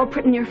guess we're all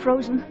pretty near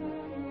frozen.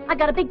 I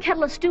got a big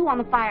kettle of stew on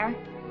the fire.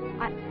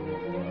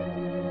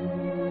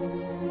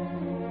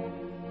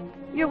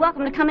 You're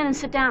welcome to come in and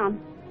sit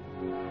down.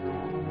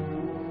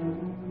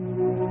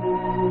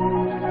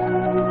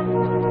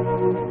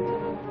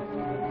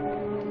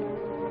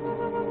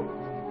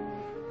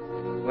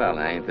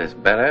 Well, ain't this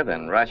better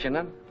than rushing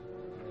them?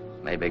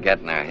 Maybe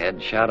getting our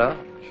heads shot off?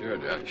 Sure,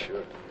 Judge,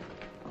 sure.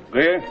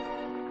 Clear?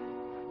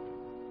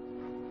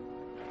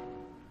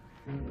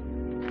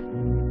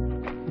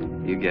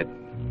 You get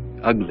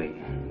ugly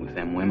with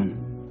them women,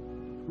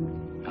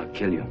 I'll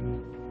kill you.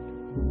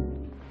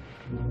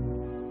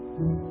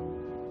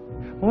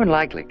 More than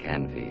likely,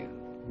 Canfield.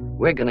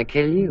 We're gonna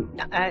kill you.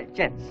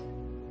 Gents,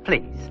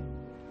 please.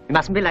 You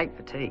mustn't be late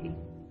for tea.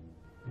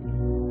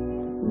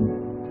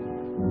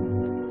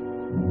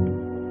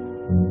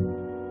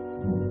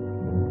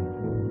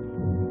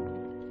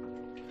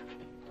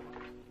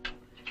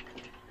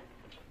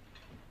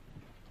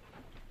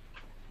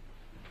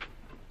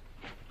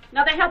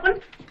 Another helping?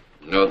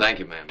 No, thank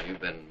you, ma'am. You've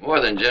been more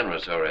than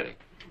generous already.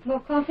 More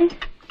coffee?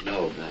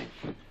 No, thanks.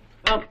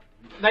 Well,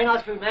 very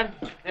nice food, ma'am.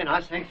 Very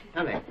nice, thanks.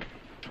 Come in.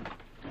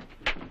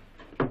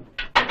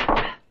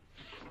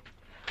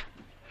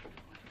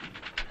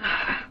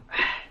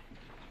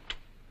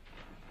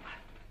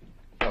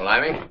 Well,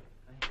 Limey,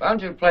 why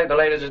don't you play the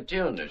ladies a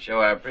tune to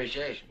show our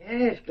appreciation?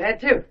 Yes, glad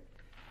to.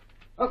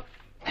 Oh,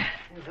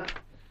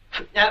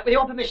 with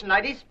your permission,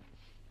 ladies.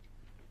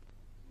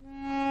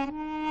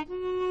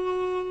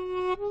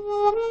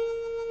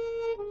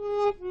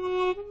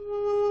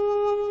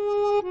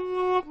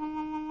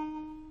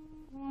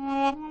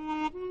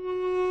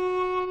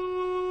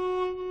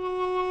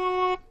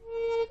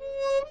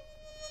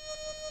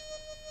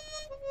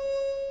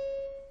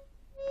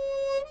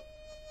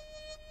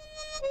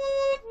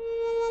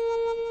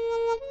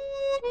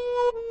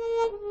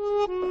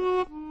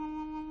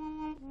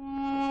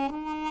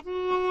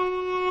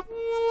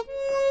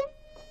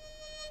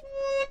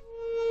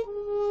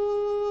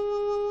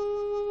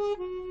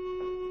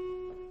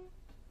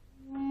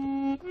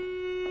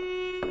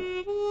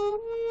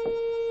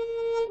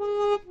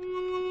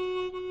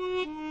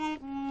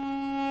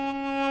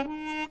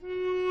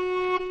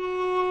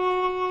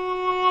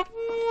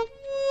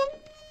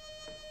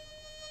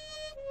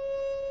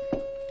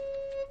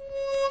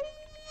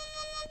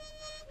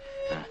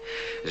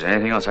 Is there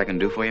anything else I can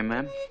do for you,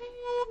 ma'am?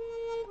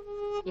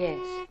 Yes.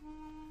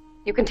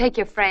 You can take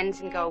your friends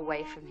and go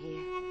away from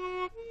here.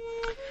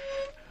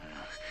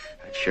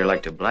 I'd sure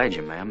like to oblige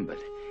you, ma'am, but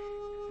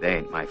they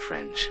ain't my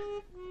friends.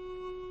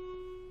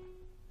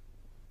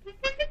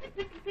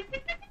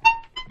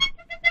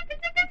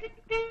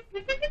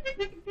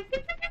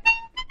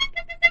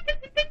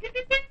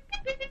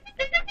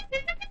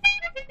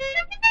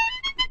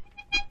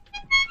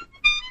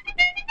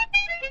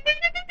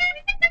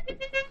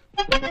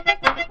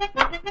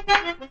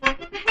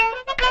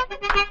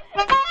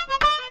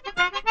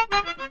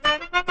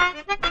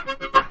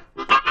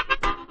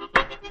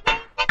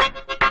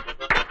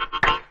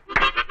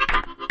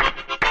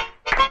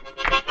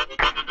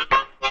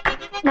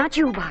 Not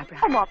you, Barbara.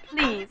 Come on,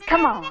 please.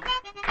 Come on.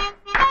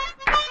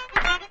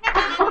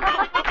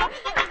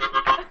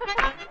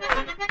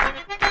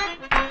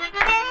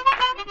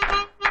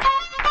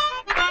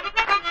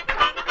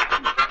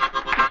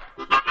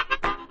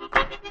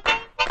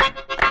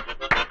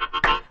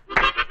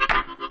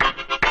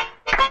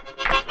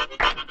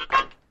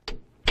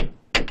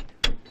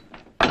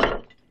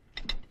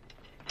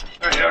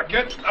 There you are,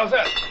 kid. How's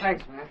that?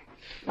 Thanks,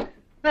 man.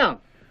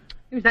 Well,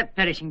 who's that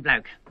perishing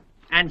bloke?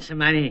 Handsome,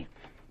 money.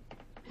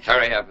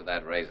 Hurry up with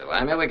that razor,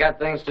 Limey. We got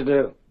things to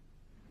do.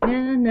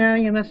 No,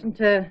 you mustn't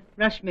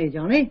rush me,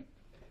 Johnny.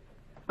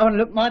 I want to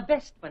look my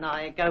best when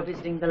I go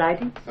visiting the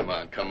ladies.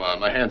 Come on.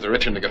 My hands are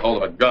itching to get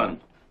hold of a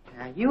gun.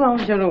 Now, you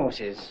hold your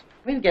horses.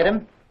 We'll get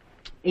 'em.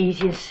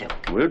 Easy as silk.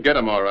 We'll get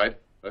them all right.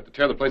 We'll have to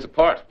tear the place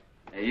apart.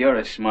 Hey, you're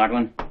a smart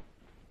one.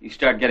 You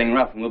start getting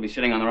rough and we'll be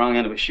sitting on the wrong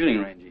end of a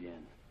shooting range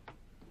again.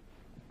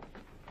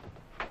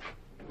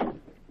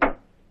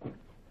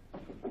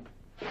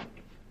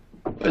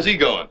 Where's he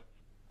going?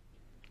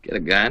 Get a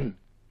gun.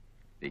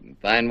 If you can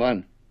find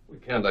one. We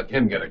can't let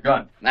him get a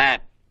gun.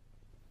 Nat.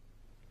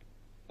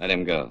 Let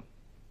him go.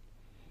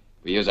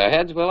 If we use our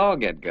heads, we'll all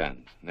get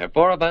guns. There are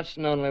 4 of us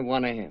and only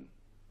 1 of him.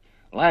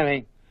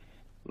 Limey,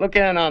 look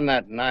in on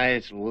that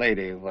nice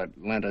lady what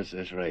lent us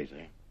this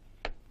razor.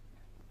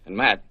 And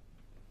Matt,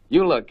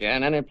 you look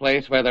in any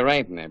place where there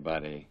ain't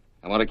anybody.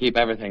 I want to keep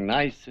everything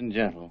nice and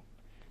gentle.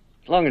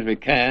 As long as we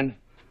can.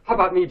 How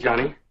about me,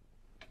 Johnny?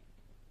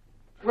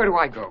 Where do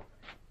I go?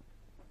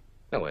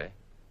 No way.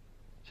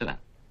 Sit down.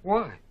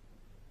 Why?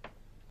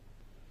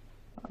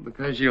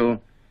 Because you'll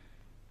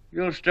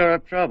stir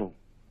up trouble.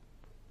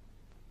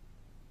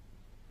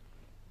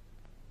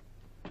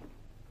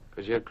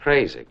 Because you're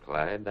crazy,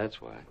 Clyde, that's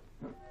why.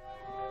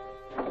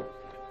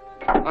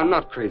 I'm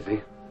not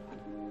crazy.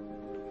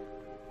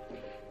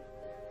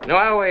 You know,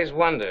 I always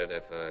wondered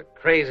if a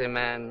crazy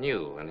man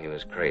knew when he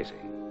was crazy.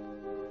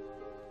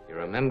 You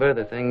remember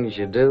the things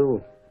you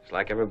do, just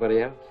like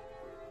everybody else?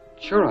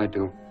 Sure I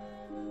do.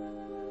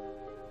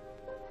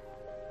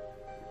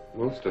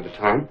 Most of the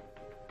time.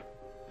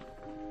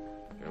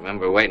 You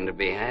remember waiting to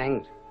be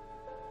hanged?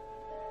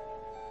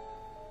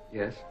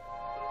 Yes.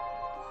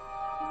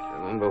 You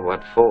remember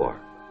what for?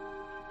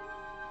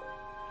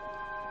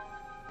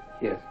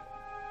 Yes.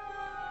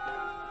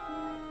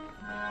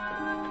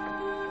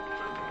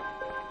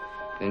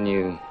 Then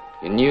you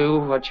knew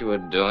what you were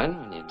doing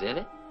when you did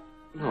it?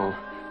 No,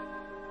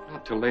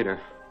 not till later,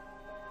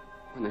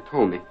 when they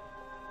told me.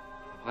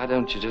 Why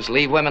don't you just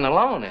leave women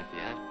alone if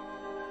you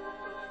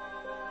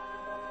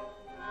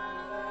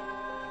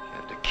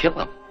have to kill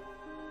them?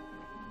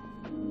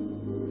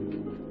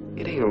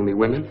 It ain't only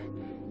women.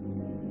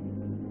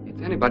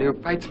 It's anybody who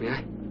fights me.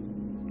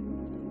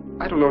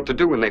 I don't know what to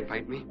do when they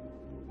fight me.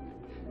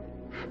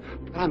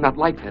 But I'm not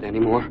like that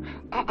anymore.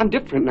 I'm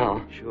different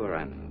now. Sure,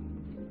 I know.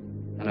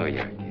 I know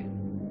you're a kid.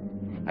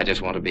 I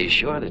just want to be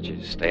sure that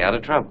you stay out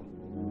of trouble.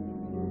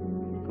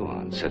 Go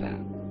on, sit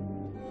down.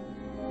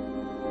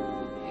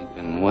 You've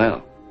been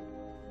well.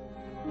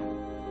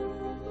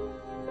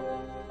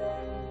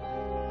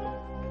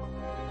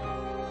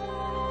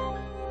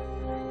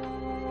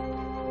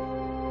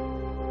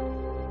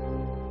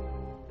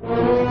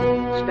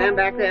 Stand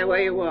back there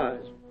where you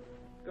was.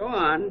 Go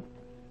on.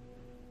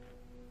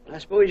 I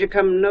suppose you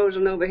come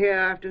nosing over here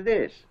after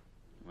this.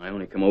 I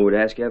only come over to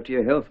ask you after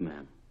your health,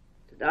 ma'am.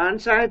 The darn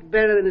sight's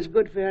better than is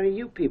good for any of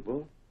you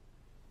people.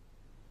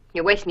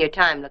 You're wasting your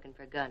time looking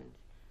for guns.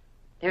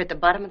 They're at the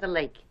bottom of the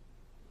lake.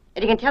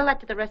 And you can tell that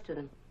to the rest of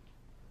them.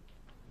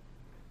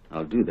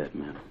 I'll do that,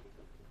 ma'am.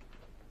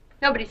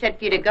 Nobody said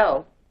for you to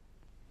go.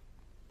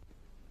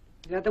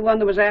 Is that the one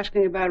that was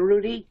asking about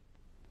Rudy?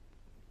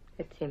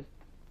 It's him.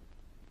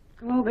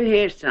 Come over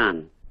here,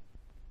 son.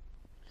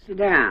 Sit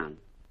down.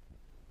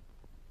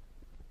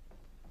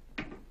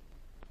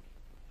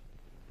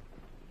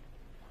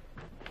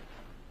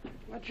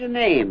 What's your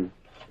name?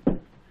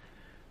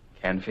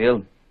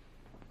 Canfield?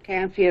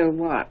 Canfield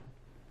what?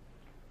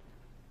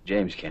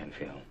 James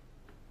Canfield.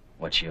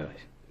 What's yours?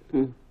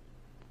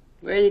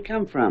 Where you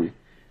come from?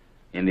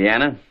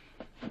 Indiana?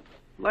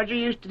 What you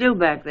used to do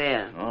back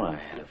there? Oh, I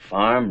had a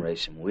farm,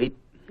 raised some wheat.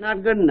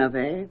 Not good enough,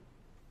 eh?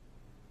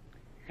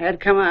 Had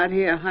come out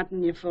here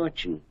hunting your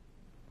fortune.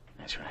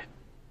 That's right.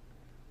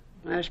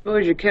 I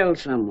suppose you killed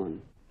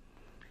someone.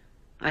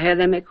 I hear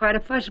they make quite a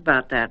fuss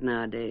about that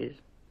nowadays.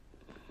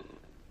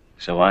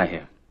 So I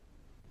hear.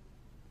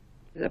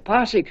 There's a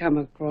posse come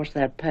across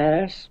that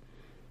pass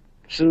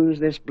as soon as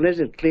this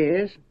blizzard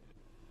clears.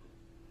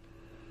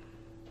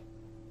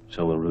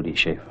 So will Rudy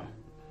Schaefer.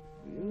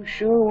 You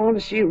sure want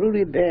to see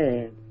Rudy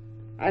bad.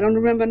 I don't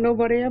remember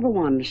nobody ever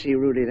wanted to see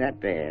Rudy that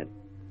bad.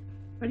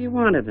 What do you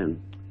want of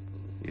him?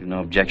 You've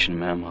no objection,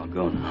 ma'am. I'll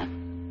go now.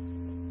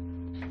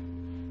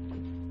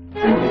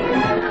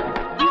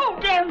 You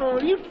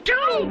devil! You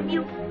toad!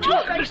 You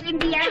two-faced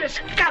Indiana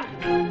skunk!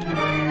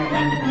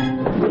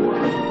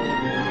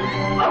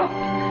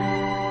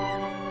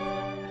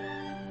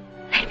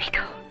 Let me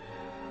go.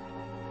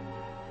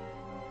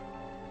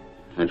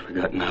 I'd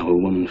forgotten how a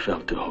woman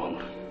felt to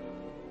hold.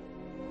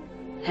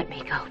 Let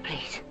me go,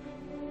 please.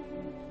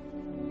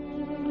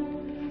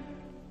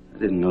 I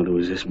didn't know there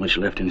was this much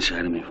left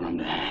inside of me for him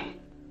to hang.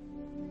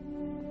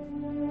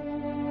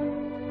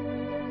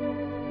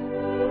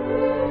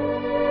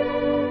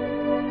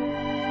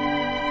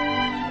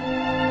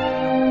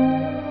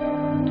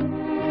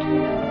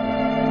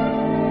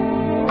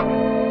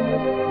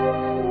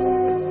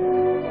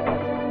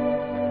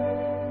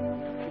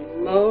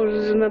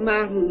 Moses in the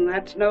mountain,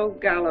 that's no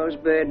gallows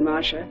bird,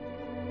 Marcia.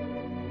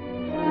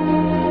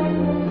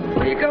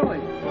 Where you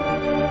going?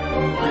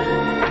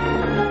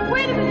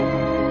 Wait a minute.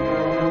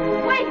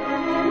 Wait!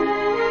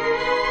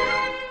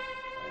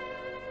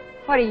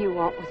 What do you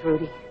want with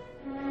Rudy?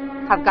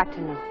 I've got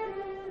to know.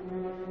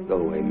 Go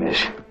away,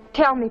 miss.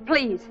 Tell me,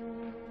 please.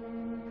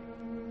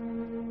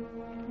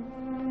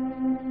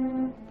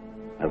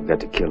 I've got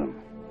to kill him.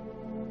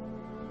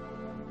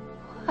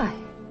 Why?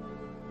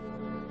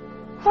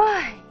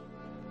 Why?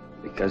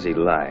 Because he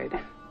lied.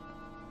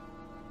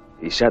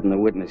 He sat in the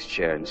witness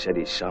chair and said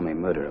he saw me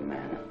murder a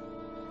man.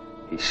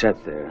 He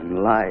sat there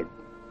and lied.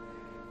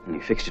 And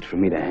he fixed it for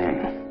me to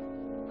hang.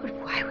 But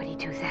why would he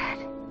do that?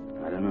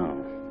 I don't know.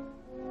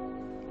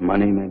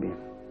 Money, maybe?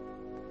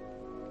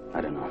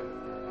 I don't know.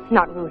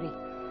 Not Rudy.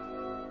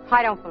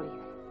 I don't believe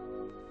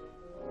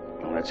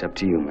it. Well, that's up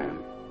to you,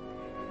 ma'am.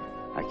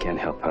 I can't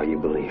help how you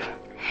believe.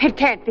 It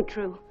can't be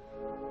true.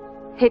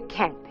 It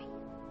can't be.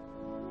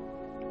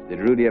 Did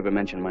Rudy ever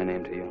mention my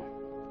name to you?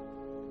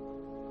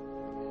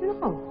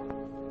 No.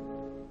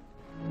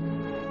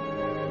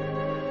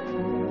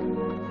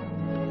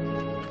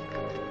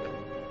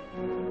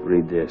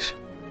 Read this.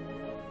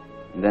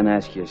 And then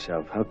ask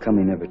yourself, how come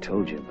he never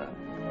told you about it?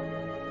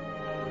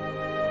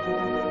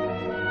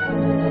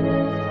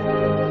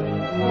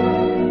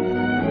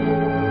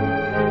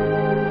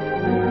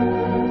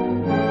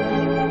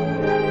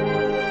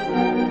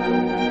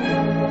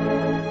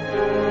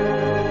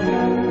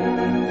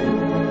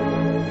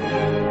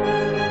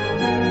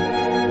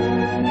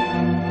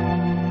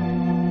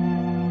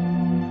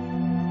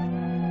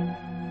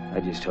 I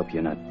just hope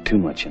you're not too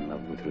much in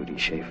love with Rudy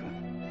Schaefer.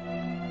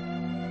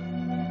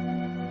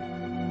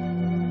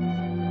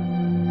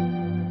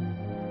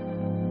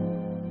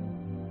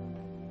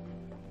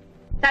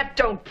 That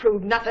don't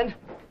prove nothing.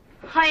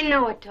 I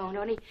know it don't,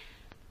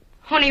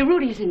 only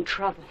Rudy's in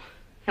trouble.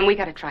 And we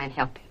gotta try and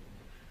help him.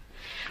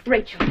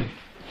 Rachel,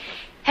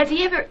 Has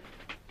he ever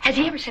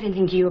said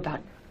anything to you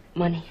about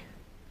money?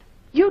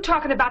 You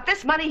talking about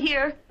this money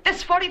here?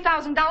 This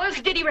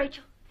 $40,000? Did he,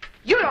 Rachel?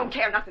 You don't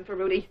care nothing for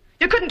Rudy.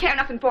 You couldn't care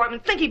nothing for him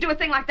and think he'd do a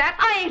thing like that.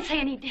 I ain't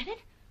saying he did it.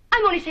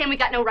 I'm only saying we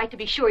got no right to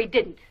be sure he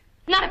didn't.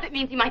 Not if it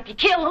means he might be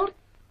killed.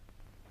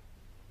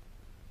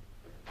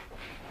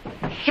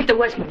 If there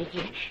was money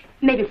here,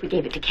 maybe if we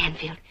gave it to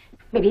Canfield,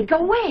 maybe he'd go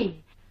away.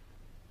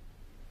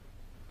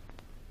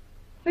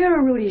 Where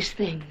are Rudy's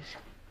things?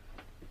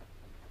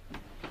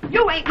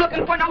 You ain't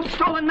looking for no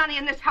stolen money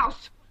in this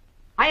house.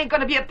 I ain't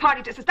gonna be a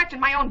party to suspecting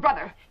my own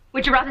brother.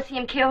 Would you rather see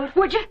him killed?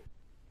 Would you?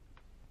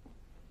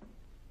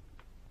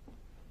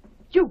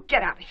 You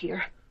get out of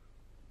here.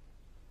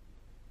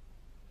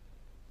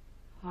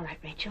 All right,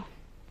 Rachel.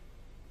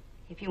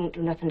 If you won't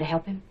do nothing to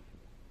help him,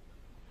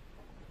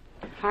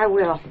 I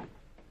will.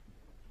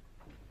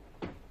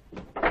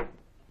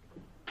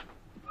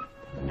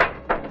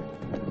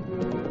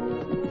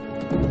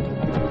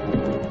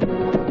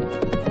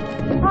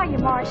 Hiya,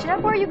 Marcia.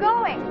 Where are you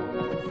going?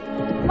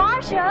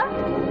 Marcia?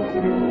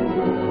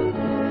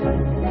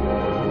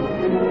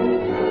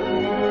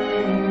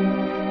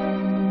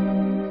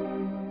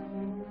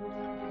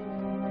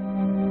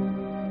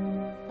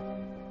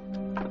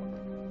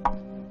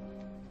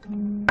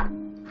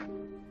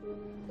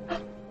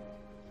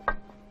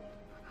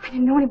 I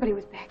didn't know anybody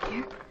was back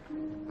here.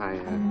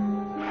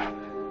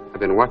 I've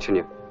been watching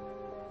you.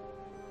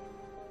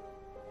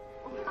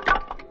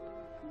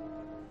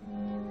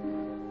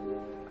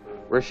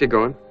 Where's she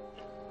going?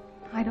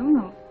 I don't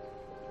know.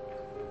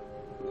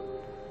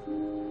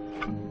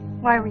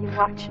 Why were you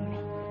watching me?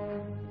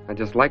 I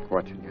just like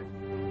watching you.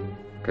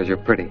 Because you're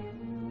pretty.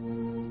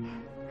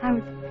 I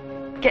was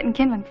getting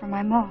kindling for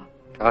my ma.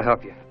 I'll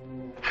help you.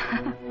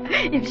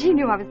 If she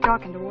knew I was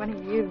talking to one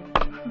of you.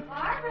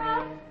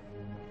 Barbara!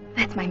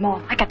 That's my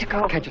ma. I got to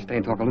go. Can't you stay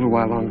and talk a little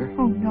while longer?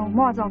 Oh, no.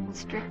 Ma's awful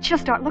strict. She'll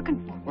start looking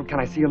for me. Well, can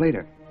I see you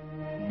later?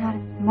 Not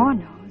if Ma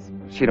knows.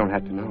 She don't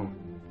have to know.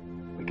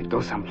 We could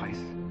go someplace.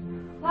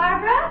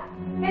 Barbara,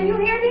 can you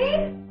hear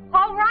me?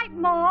 All right,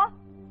 Ma.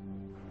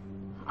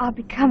 I'll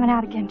be coming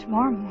out again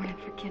tomorrow morning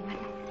for kindling.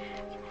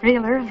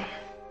 Real early.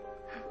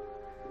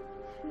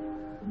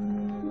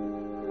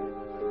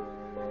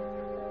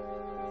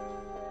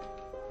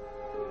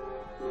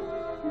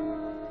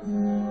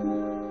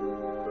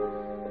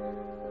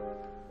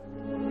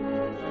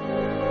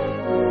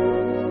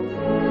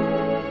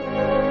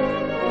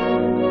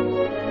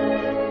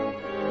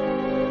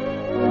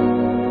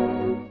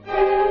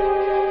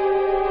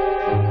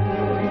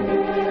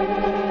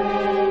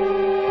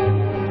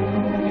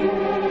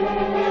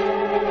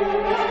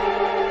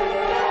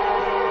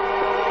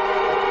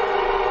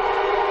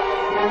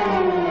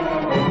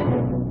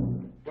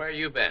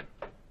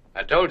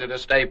 I told you to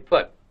stay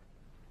put.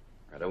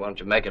 I don't want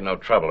you making no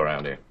trouble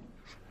around here.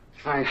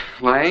 I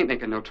ain't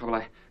making no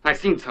trouble. I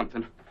seen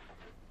something.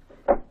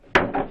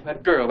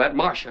 That girl, that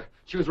Marcia,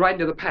 she was riding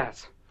to the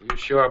pass. You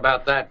sure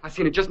about that? I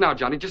seen it just now,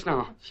 Johnny, just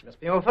now. She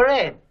must be over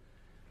Ed.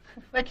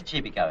 Where could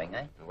she be going,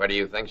 eh? Where do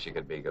you think she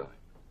could be going?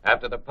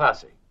 After the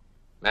posse.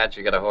 Matt,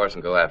 you get a horse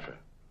and go after her.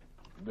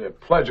 It'd be a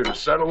pleasure to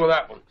settle with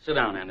that one. Sit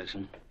down,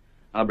 Anderson.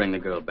 I'll bring the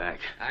girl back.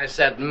 I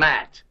said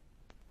Matt.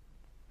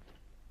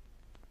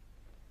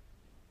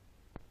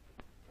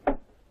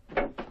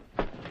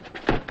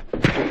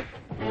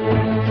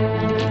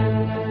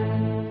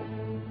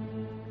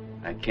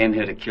 I came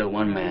here to kill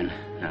one man.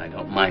 I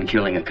don't mind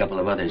killing a couple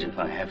of others if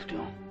I have to.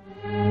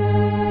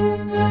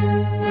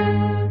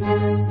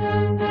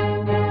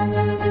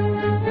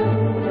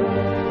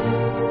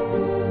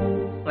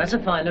 Well, that's a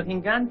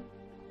fine-looking gun.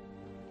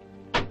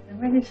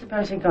 Where do you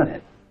suppose he got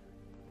it?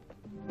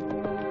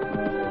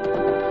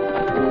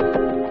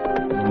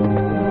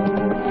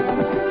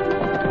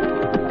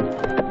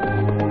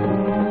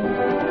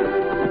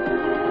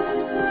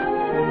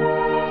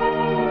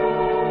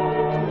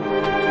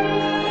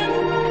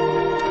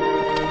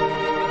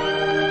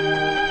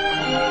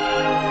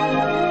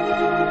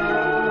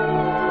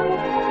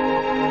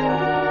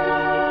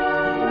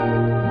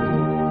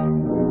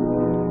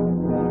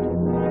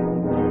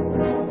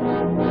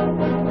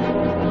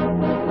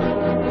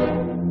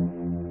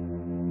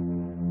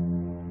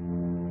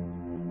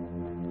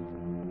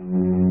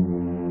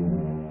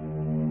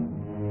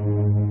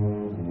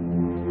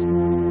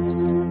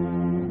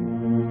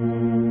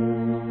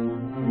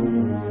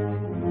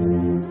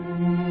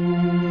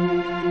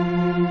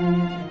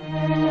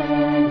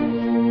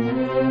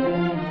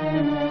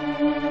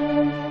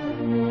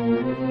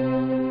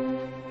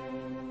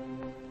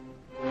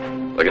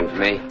 Looking for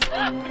me?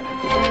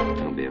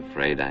 Don't be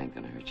afraid, I ain't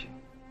gonna hurt you.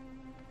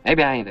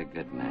 Maybe I ain't a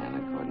good man,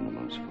 according to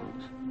most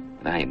folks.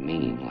 But I ain't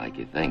mean like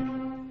you think.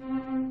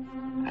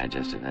 I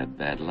just have had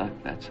bad luck,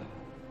 that's all.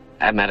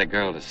 I haven't had a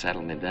girl to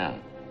settle me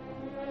down.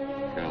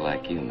 A girl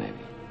like you, maybe.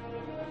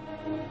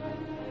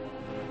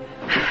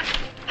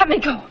 Let me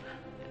go.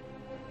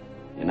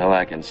 You know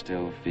I can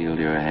still feel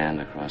your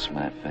hand across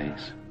my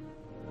face.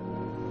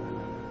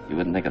 You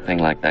wouldn't think a thing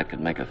like that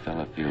could make a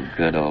fella feel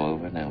good all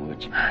over, now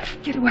would you?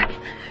 Get away.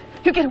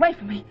 You get away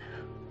from me.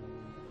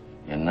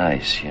 You're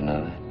nice, you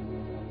know that?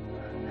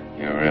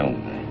 You're ill,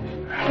 Maze.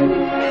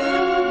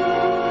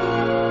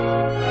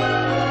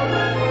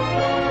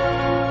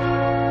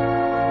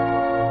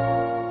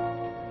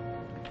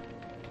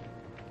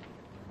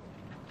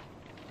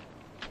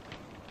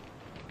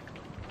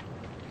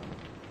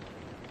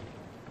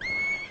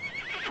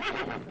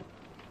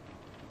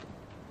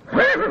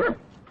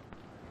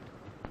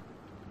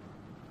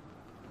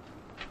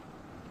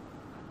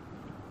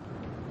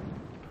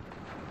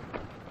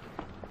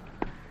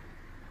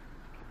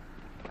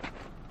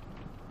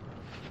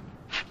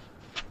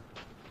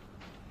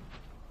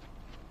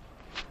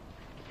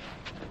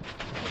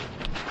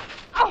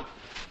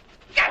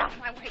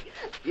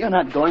 You're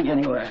not going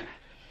anywhere.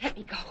 Let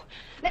me go.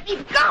 Let me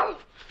go!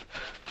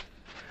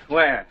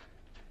 Where?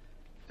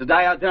 To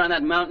die out there on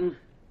that mountain?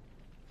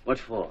 What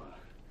for?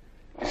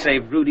 To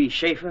save Rudy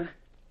Schaefer?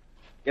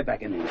 Get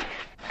back in there.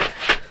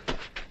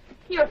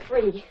 You're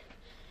free.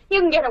 You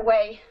can get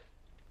away.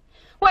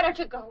 Why don't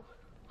you go?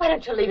 Why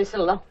don't you leave us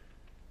alone?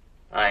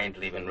 I ain't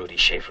leaving Rudy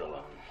Schaefer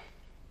alone.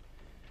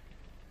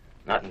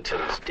 Not until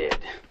he's dead.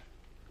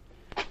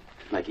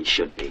 Like he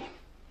should be.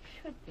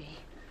 Should be.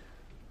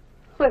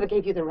 Whoever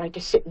gave you the right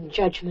to sit in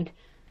judgment?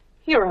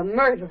 You're a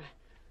murderer.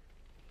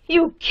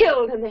 You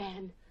killed a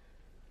man.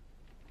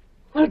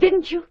 Well,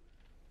 didn't you?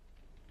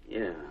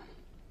 Yeah.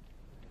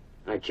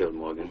 I killed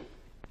Morgan.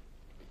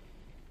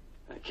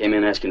 I came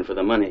in asking for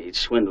the money he'd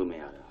swindled me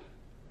out of.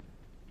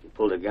 He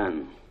pulled a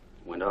gun,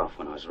 went off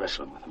when I was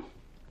wrestling with him.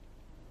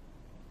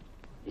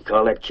 You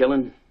call that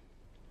killing?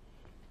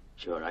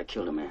 Sure, I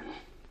killed a man.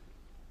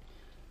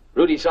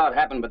 Rudy saw it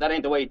happen, but that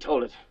ain't the way he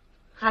told it.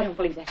 I don't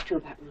believe that's true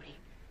about Rudy.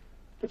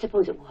 But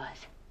suppose it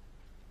was.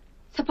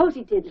 Suppose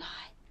he did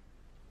lie.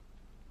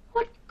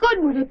 What good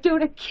would it do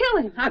to kill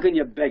him? How can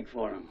you beg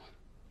for him?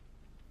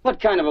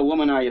 What kind of a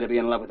woman are you to be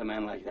in love with a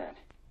man like that?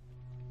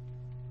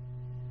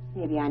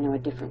 Maybe I know a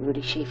different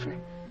Rudy Schaefer.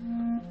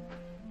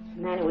 A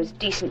man who was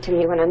decent to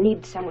me when I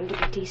needed someone to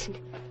be decent.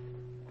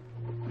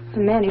 A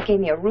man who gave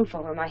me a roof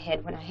over my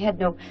head when I had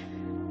no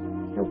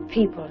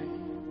people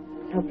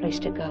and no place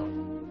to go.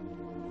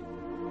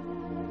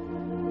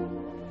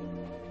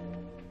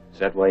 Is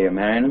that why you're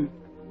marrying him?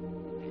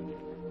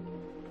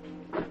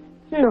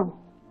 No.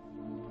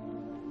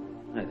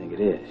 I think it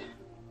is.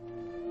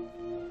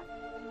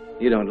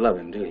 You don't love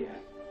him, do you?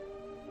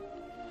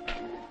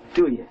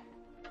 Do you?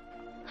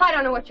 I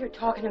don't know what you're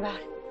talking about.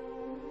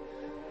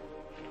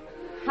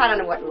 I don't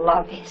know what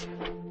love is.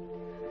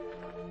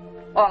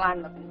 All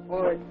I'm looking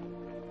for is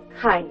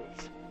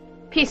kindness,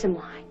 peace of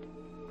mind.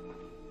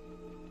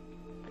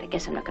 But I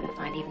guess I'm not going to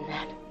find even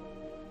that.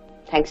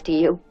 Thanks to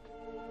you.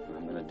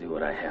 I'm going to do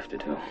what I have to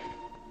do.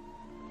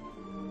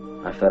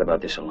 I've thought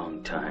about this a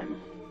long time.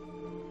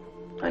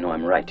 I know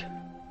I'm right.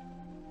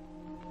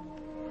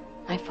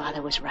 My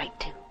father was right,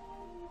 too.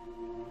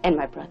 And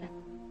my brother.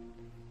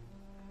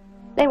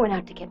 They went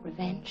out to get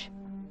revenge.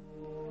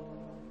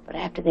 But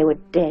after they were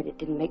dead, it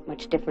didn't make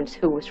much difference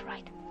who was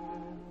right.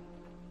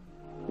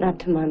 Not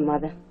to my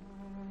mother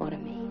or to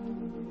me.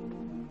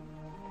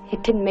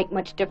 It didn't make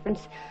much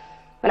difference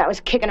when I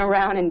was kicking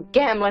around in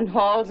gambling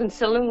halls and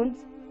saloons.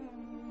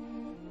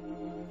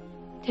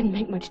 It didn't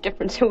make much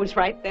difference who was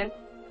right then.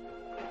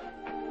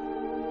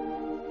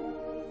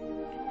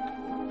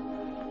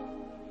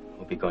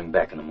 We'll be going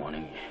back in the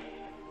morning.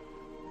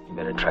 You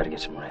better try to get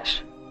some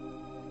rest.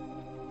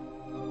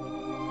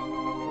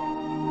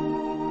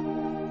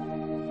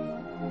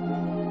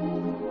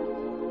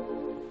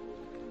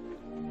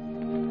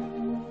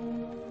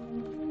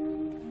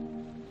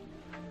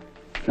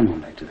 Come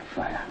on back to the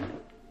fire.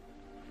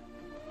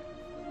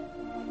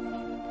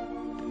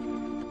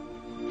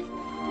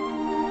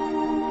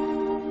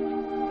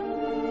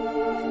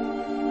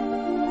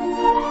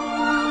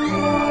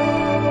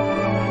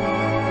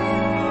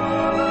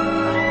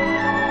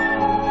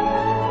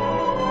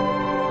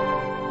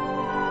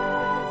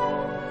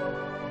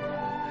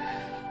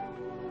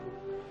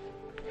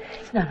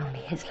 It's not only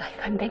his life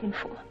I'm begging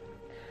for.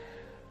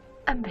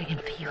 I'm begging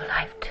for your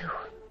life, too.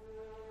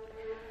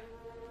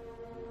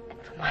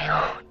 And for my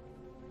own.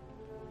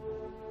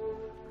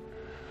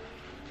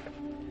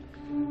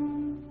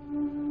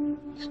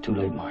 It's too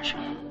late,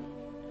 Marcia.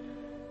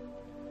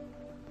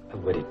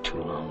 I've waited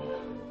too long.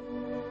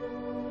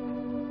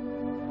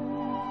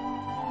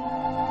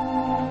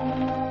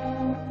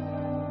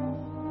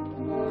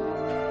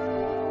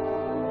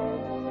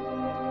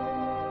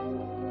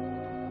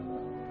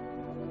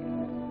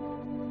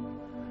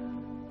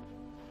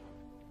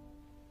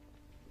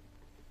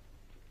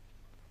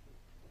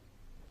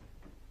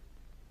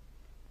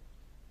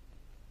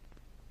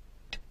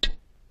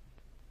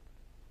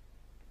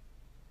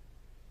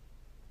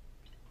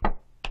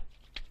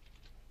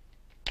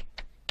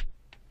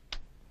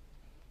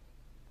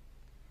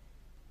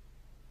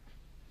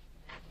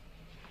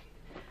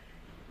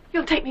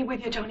 You'll take me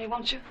with you, Johnny,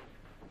 won't you?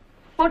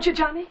 Won't you,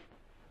 Johnny?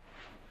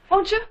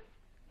 Won't you?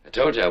 I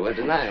told you I would,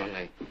 didn't I?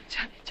 Only.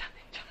 Johnny.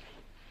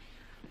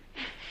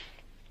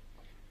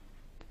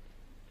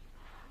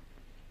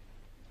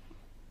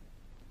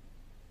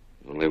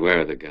 Only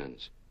where are the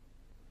guns?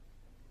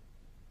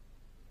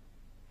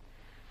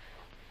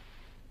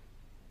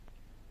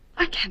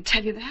 can't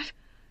tell you that.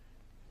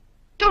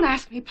 Don't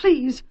ask me,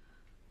 please.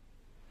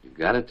 You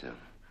gotta tell.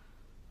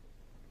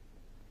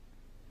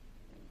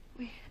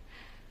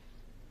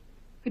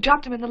 We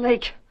dropped him in the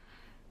lake.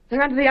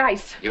 They're under the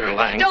ice. You're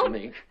lying Don't. to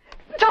me.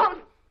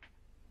 Don't!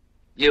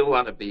 You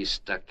want to be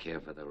stuck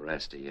here for the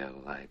rest of your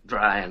life,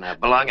 dry and not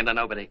belonging to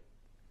nobody.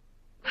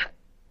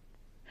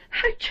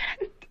 I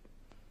can't.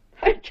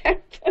 I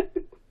can't tell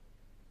you.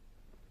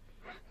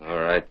 All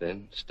right,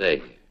 then. Stay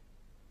here.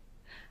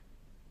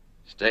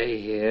 Stay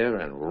here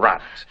and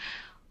rot.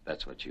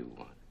 That's what you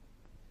want.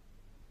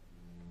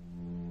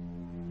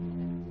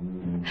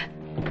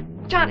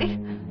 Johnny.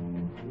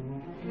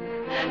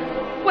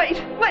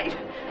 Wait, wait.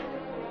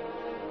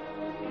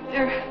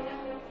 They're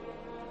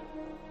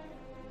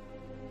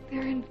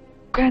in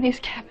Granny's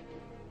cabin.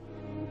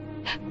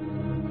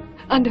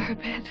 Under her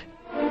bed.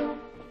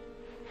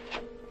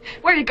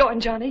 Where are you going,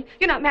 Johnny?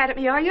 You're not mad at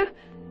me, are you?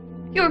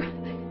 You're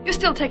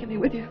still taking me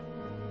with you.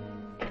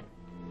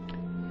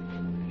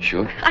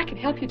 Sure? I can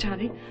help you,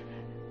 Johnny.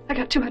 I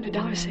got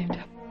 $200 saved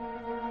up.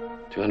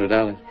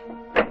 $200?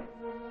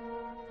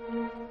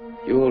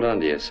 You hold on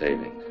to your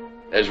savings.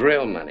 There's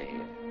real money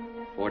here.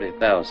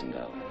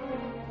 $40,000.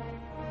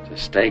 It's a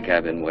stake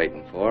I've been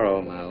waiting for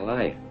all my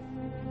life.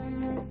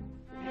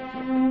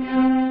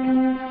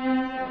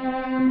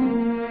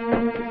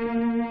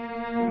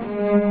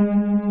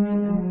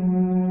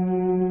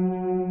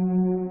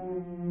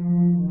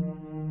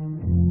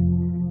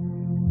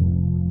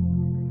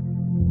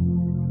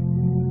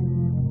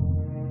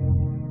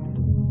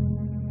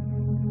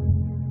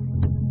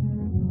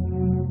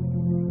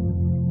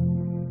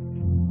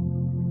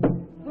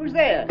 Who's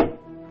there?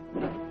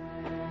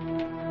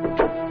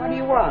 What do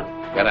you want?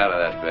 Get out of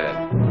that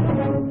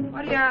bed.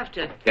 What are you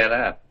after? Get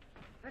up.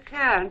 I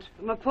can't.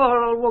 I'm a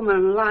poor old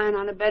woman lying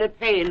on a bed of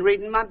pain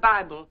reading my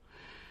Bible.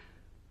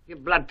 You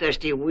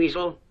bloodthirsty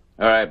weasel.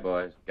 All right,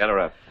 boys. Get her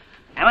up.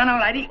 Come on,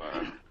 old lady.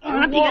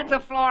 I'll walk the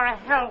floor of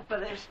hell for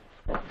this.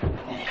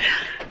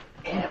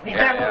 We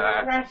have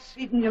a rat's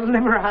eating your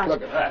liver out.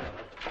 Look at that.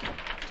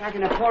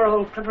 Attacking a poor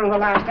old cripple the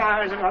last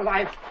hours of her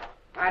life.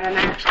 If I had an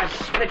axe, I'd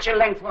split you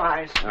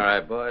lengthwise. All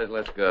right, boys.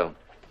 Let's go.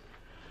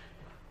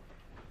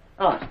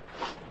 Oh.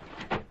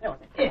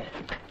 Here.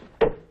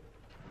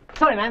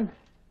 Sorry, ma'am.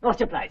 Lost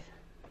your place.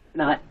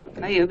 No.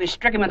 Now you'll be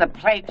stricken with the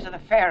plagues of the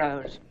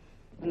pharaohs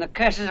and the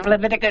curses of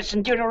Leviticus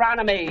and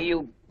Deuteronomy,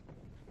 you...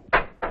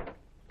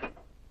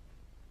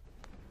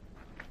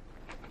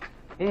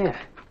 Here.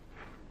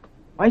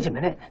 Wait a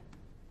minute.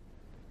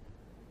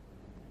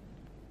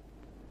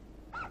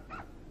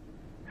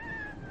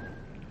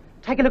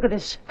 Take a look at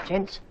this,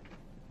 gents.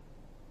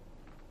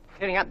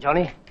 Clearing up,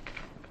 Johnny.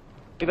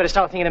 We better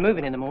start thinking of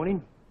moving in the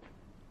morning.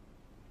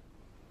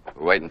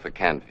 We're waiting for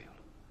Canfield.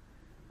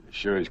 You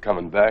sure he's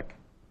coming back?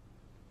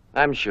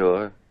 I'm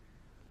sure.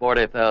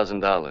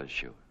 $40,000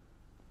 sure.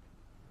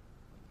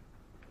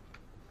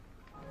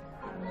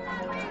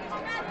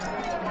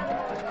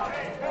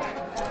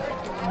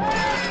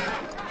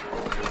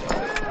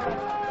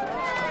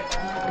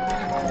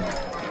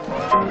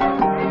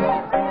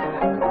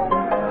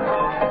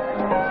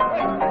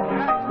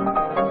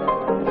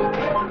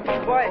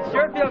 Boy, it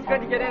sure feels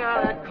good to get in out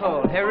of that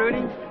cold, hey,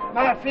 Rudy?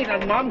 My feet are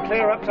numb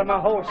clear up to my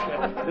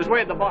holster. Just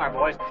wait at the bar,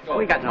 boys.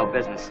 We got no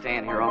business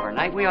staying here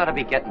overnight. We ought to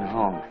be getting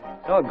home.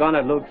 Doggone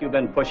it, Luke. You've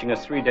been pushing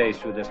us 3 days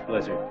through this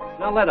blizzard.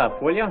 Now let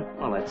up, will you?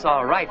 Well, it's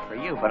all right for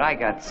you, but I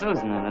got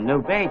Susan and a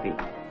new baby.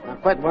 Now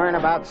quit worrying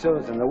about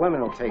Susan. The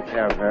women will take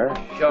care of her.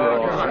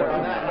 Sure.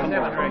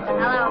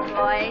 Hello,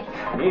 boy.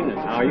 Evening.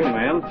 How are you,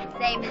 ma'am?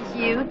 Same as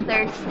you,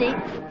 thirsty.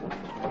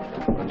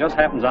 It just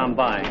happens I'm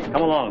buying.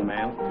 Come along,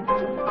 ma'am.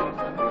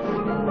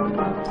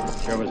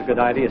 Sure was a good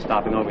idea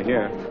stopping over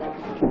here.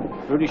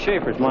 Rudy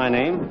Schaefer's my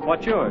name.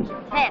 What's yours?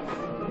 Hess.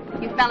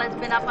 You fellas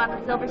been up on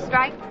the Silver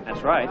Strike?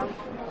 That's right.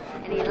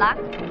 Any luck?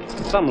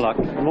 Some luck,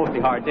 but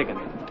mostly hard digging.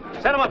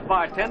 Set 'em up,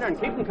 bartender, and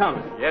keep 'em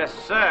coming. Yes,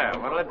 sir.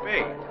 What'll it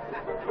be?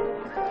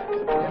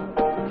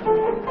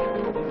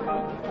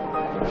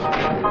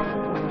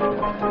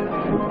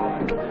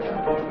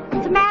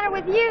 What's the matter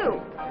with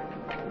you?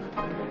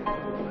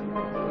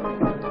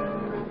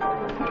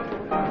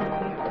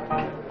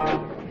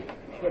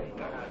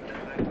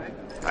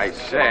 I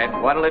said,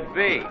 what'll it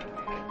be?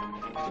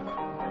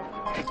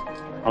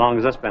 How long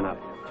has this been up?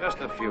 Just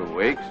a few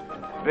weeks.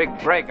 Big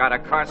break out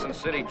of Carson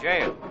City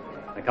Jail.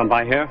 They come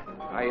by here?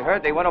 I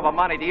heard they went over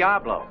Monte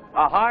Diablo.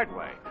 The hard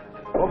way.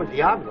 Over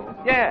Diablo?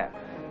 Yeah.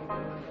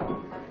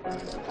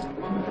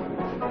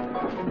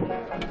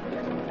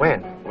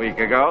 When? Week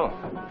ago.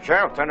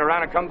 Sheriff turned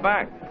around and come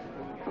back.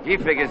 He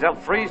figures they'll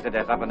freeze to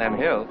death up in them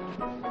hills.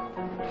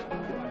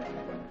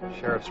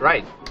 Sheriff's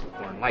right.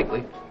 More than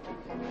likely.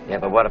 Yeah,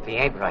 but what if he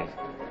ain't right?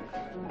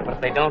 What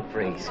if they don't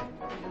freeze?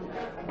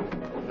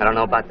 I don't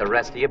know about the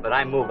rest of you, but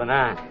I'm moving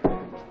on.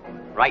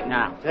 Right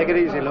now. Take it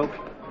easy, Luke.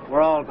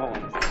 We're all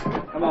going.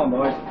 Come on,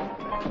 boys.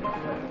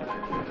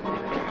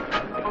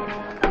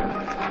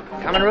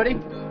 Coming, Rudy?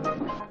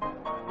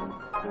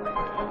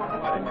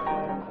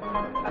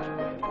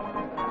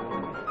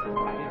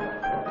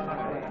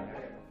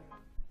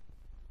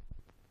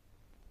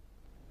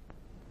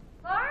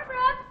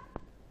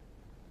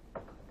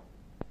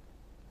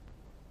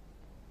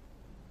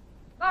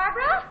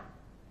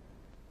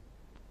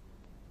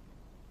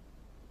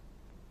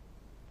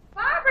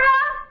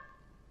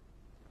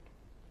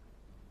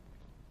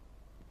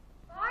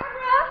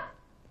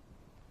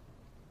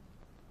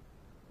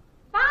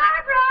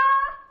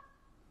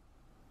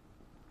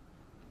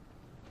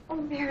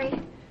 Mary,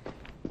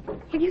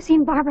 have you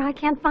seen Barbara? I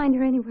can't find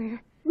her anywhere.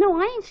 No,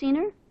 I ain't seen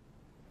her.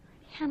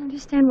 I can't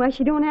understand why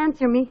she don't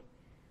answer me.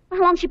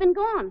 Well, how long's she been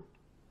gone?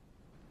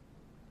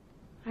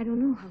 I don't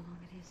know how long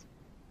it is.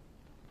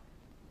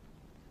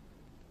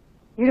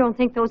 You don't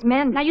think those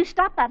men... Now, you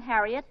stop that,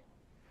 Harriet.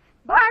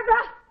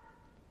 Barbara!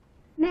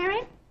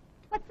 Mary,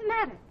 what's the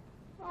matter?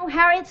 Oh,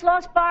 Harriet's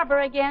lost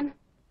Barbara again.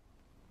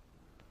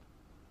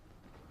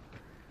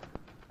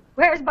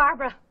 Where's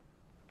Barbara?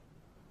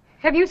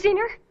 Have you seen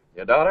her?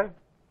 Your daughter?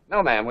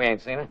 No, ma'am, we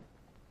ain't seen her.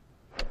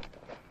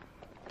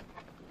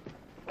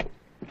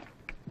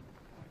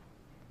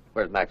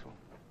 Where's Maxwell?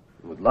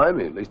 With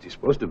Limey, at least he's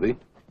supposed to be.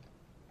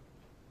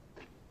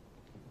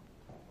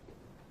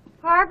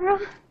 Barbara?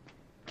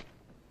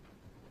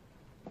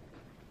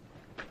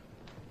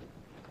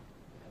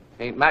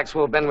 Ain't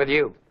Maxwell been with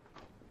you?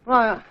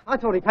 Well, I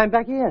thought he came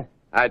back here.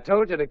 I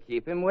told you to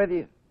keep him with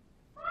you.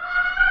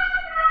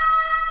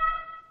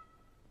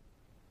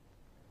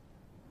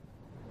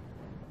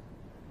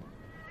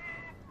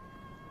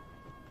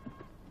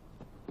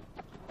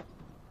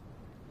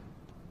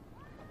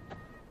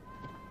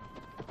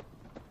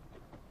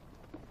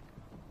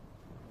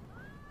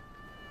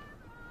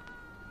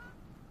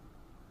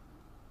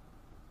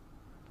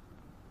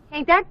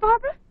 Ain't that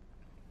Barbara?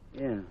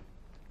 Yeah.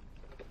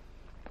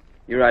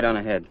 You're right on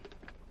ahead.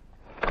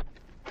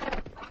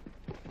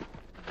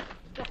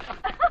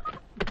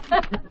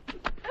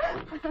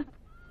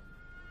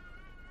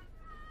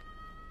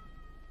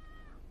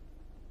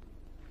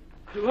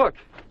 Look.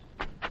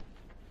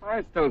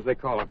 Firestones, they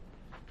call them.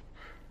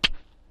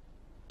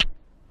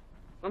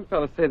 Some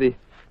fellas say the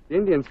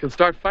Indians can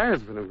start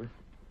fires with them.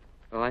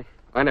 Well,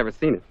 I never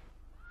seen it.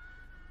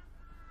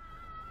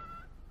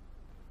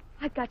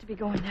 I've got to be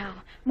going now.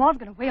 Ma's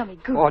gonna whale me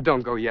good. Oh,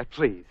 don't go yet,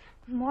 please.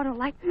 Ma don't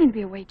like me to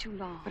be away too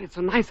long. But it's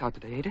so nice out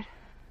today, ain't it?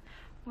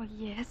 Well,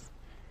 yes.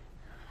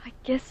 I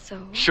guess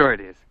so. Sure it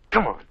is.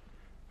 Come on.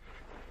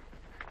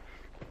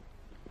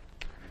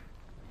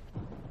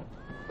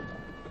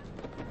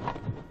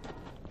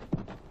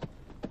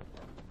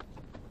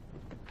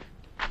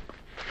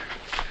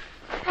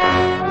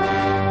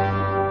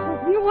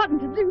 You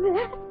oughtn't to do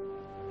that.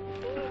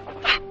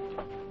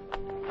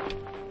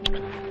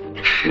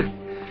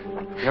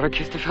 You ever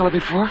kissed a fella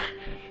before?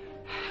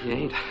 You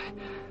ain't.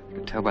 I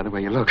can tell by the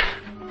way you look.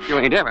 You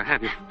ain't ever,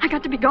 have you? I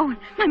got to be going.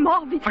 My ma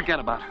will be... Forget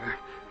about her.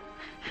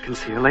 You can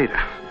see her later.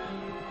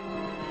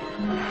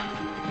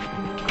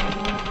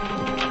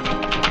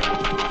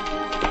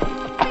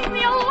 Leave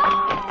me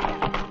alone!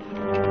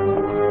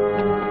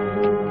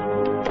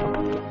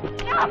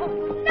 No!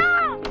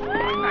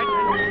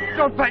 No!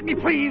 Don't bite me,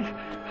 please.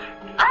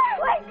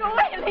 Let go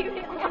away. Leave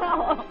me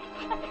alone.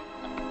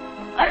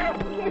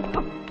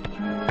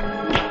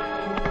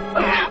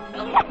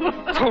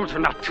 I told you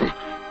not to.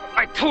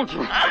 I told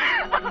you. You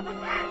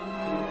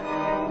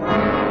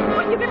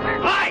can hurt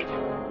me. Hide!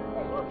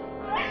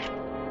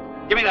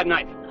 Give me that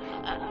knife.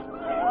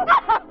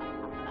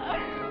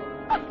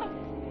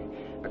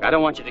 Look, I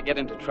don't want you to get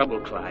into trouble,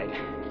 Clyde.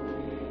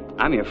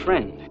 I'm your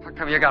friend. How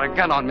come you got a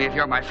gun on me if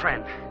you're my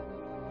friend?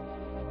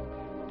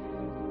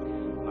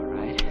 All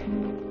right.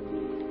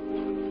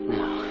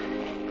 Now.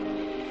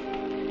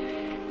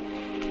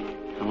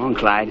 Come on,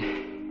 Clyde.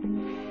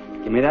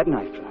 Give me that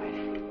knife, Clyde.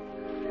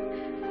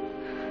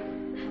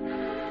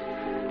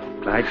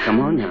 Clyde, come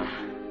on now.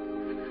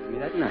 Give me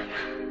that knife.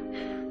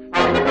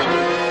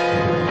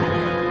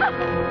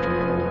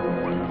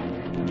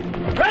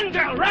 Run,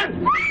 girl,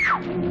 run!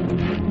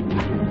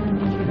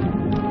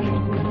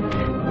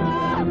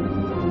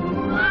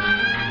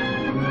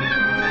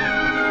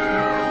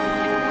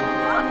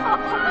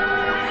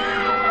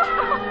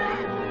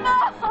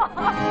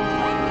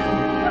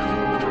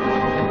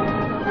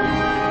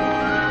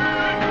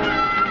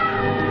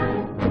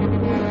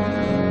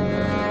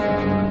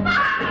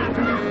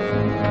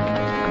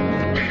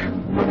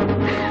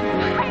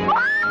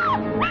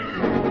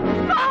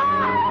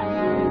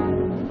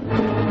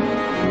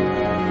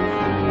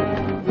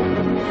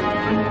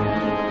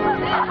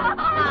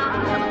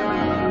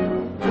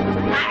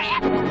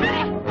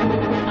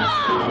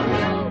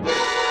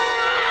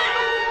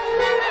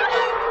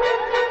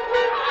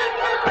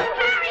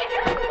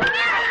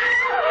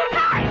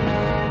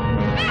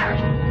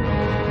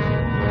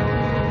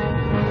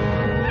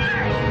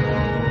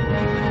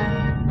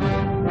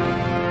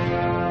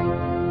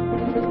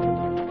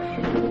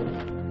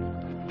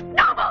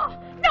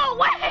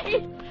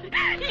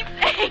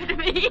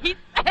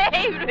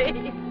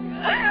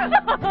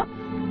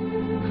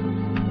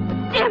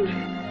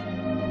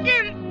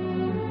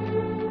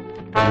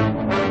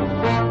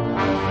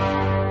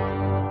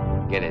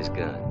 Get his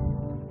gun.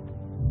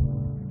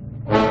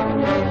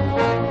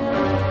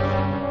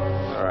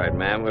 All right,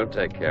 ma'am, we'll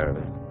take care of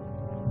it.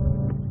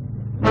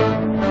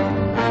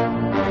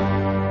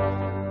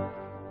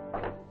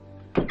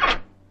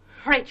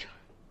 Rachel.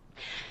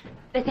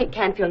 They think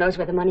Canfield knows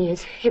where the money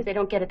is. If they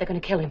don't get it, they're going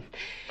to kill him.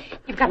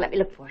 You've got to let me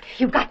look for it.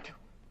 You've got to.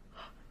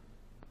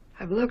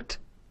 I've looked.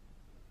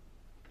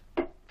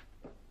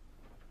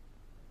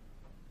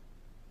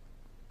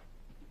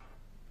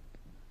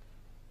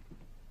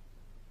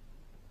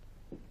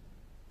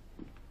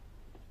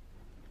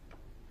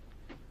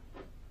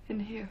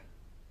 here.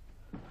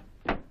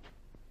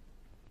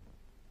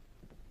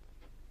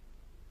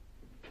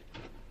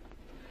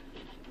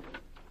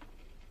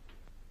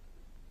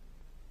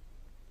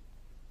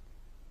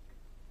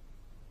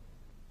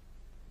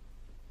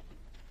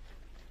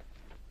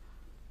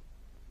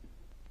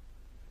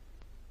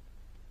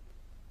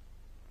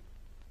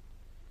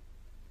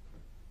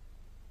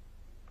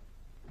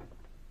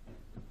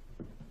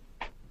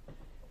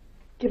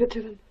 Give it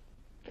to them.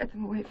 Get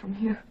them away from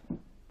here.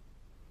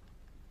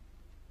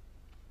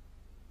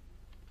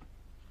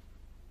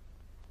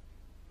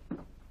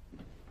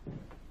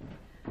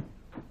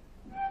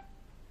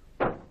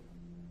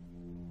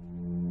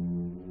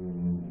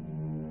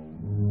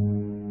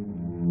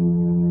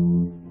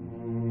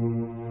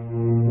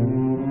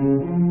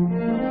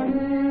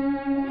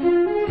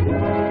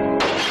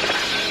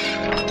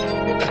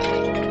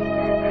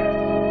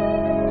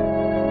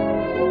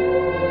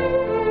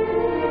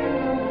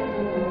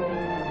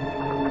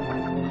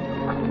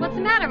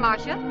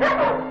 Marcia.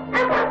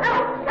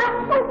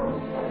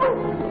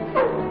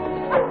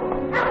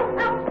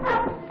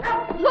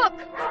 Look!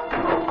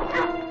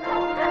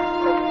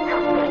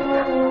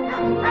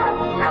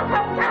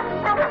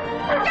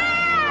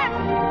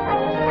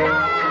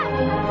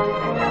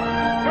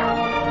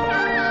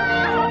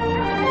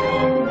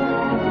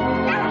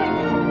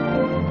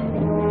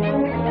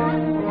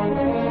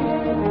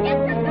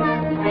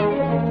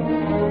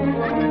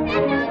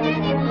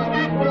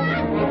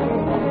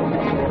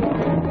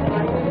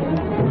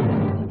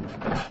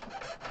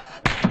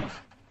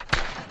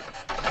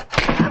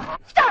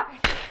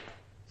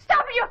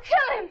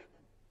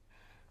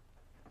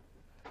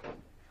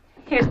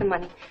 Here's the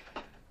money.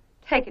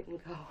 Take it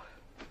and go.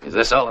 Is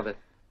this all of it?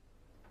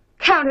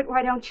 Count it,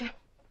 why don't you?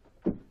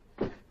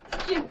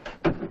 Jim.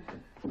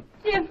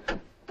 Jim.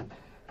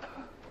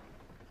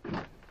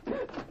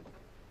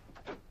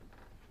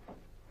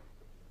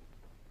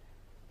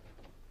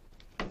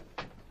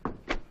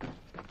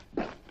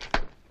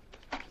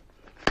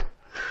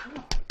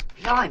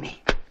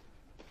 Blimey.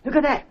 Look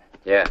at that.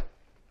 Yeah.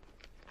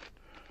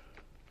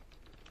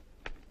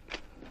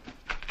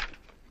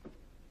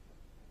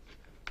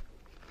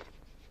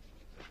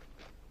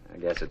 I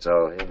guess it's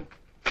all here.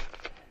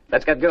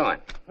 Let's get going.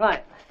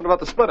 Right. What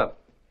about the split up?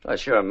 Oh,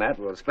 sure, Matt.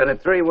 We'll split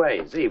it 3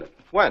 ways, even.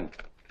 When?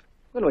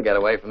 When we get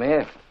away from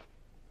here.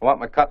 I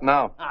want my cut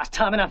now. Ah, it's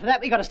time enough for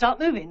that. We got to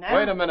start moving now.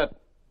 Wait a minute.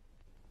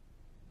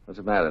 What's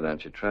the matter?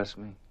 Don't you trust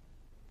me?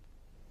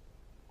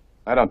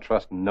 I don't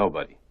trust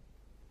nobody.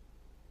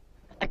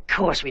 Of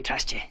course we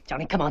trust you.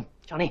 Johnny, come on.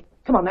 Johnny,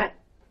 come on, Matt.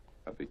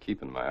 I'll be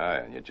keeping my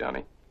eye on you,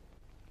 Johnny.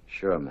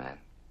 Sure, Matt.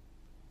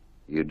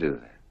 You do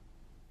that.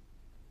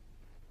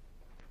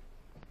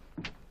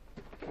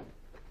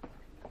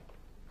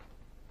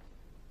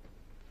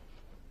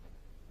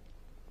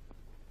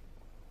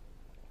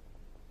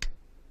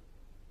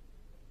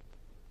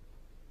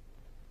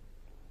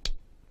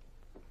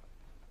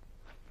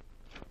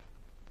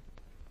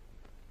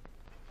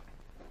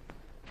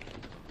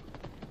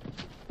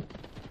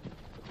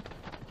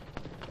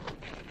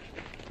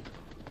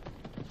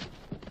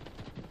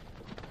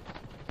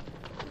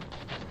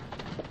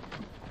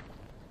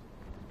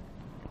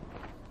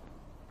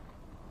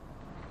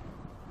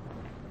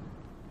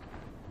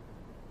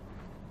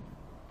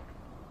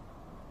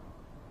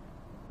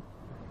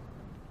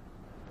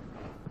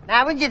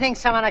 Now, when do you think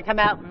someone will come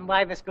out and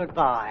wave us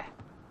goodbye?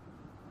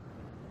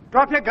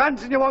 Drop your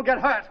guns and you won't get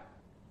hurt.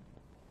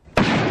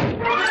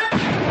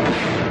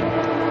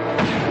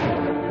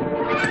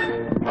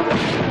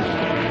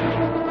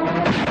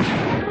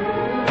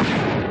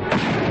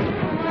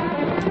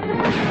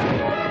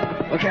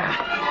 Look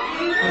out.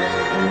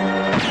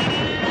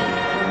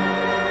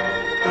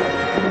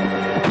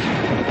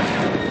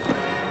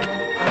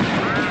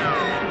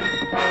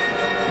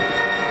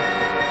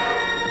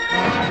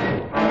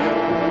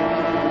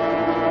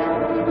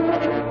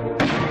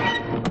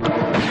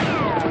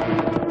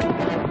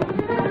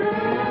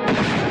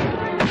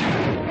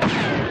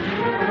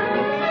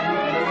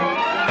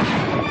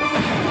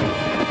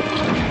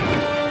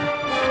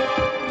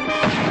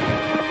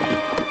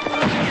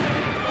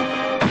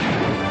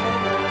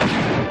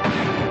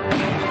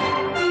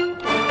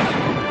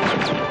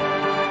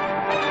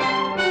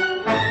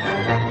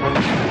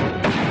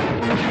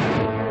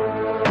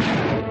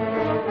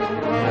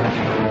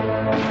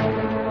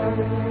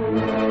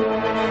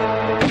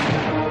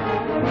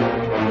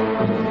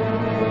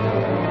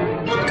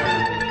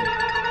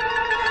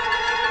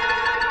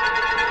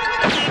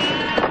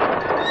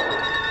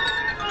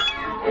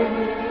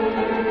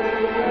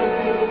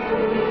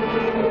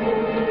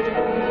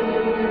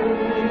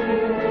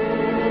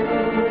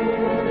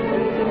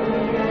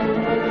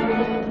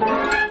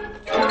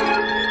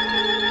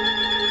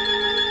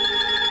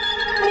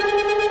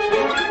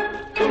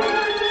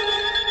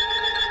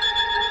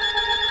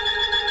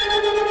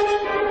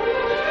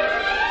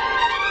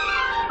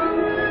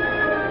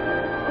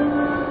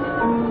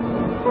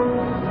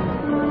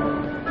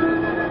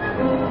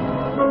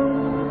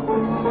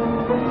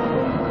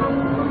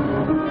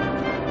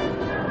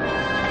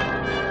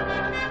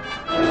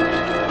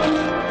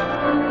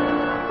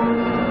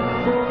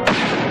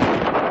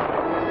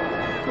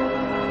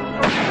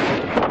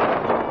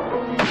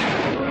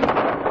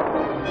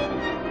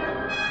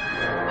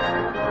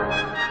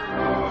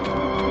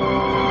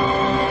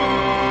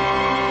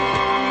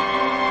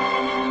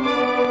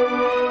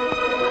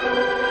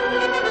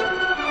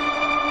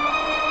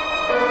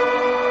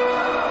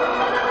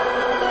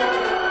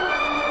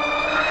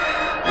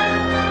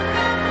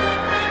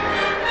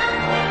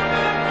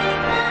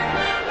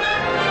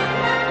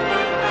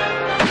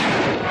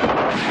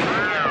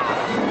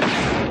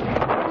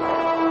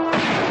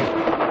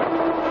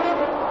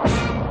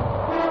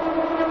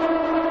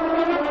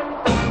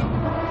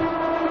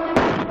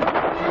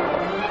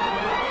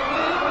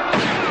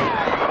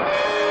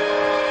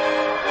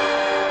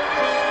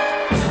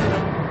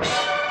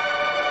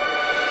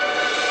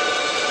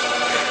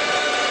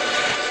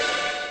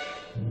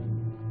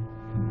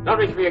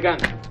 me your gun.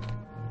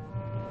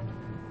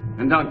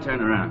 And don't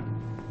turn around.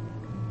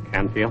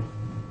 Canfield.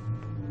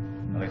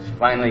 Well, it's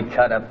finally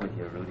caught up with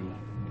you, Rudy.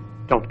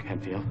 Don't,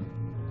 Canfield.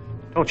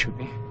 Don't shoot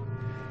me.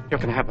 You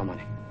can have the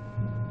money.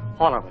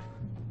 All of it.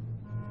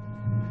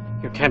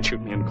 You can't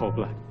shoot me in cold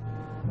blood.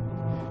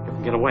 You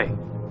can get away.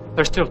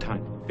 There's still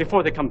time.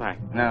 Before they come back.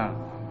 No.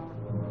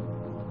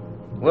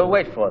 We'll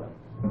wait for them.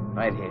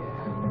 Right here.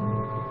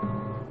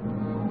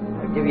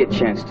 I'll give you a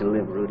chance to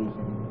live, Rudy.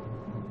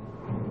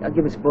 I'll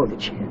give us both a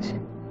chance.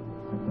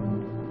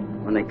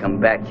 When they come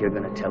back, you're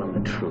gonna tell them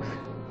the truth.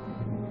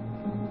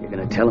 You're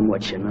gonna tell them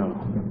what you know.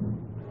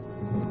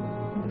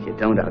 If you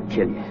don't, I'll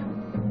kill you.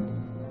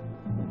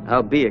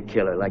 I'll be a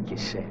killer, like you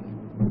said.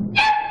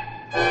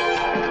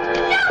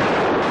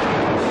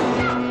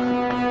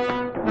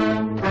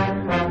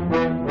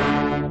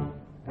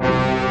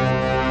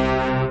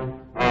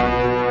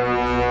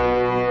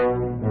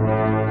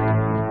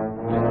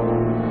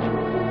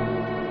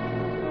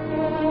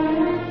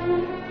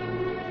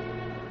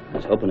 I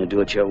was hoping to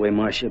do it your way,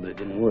 Marcia, but it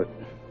didn't work.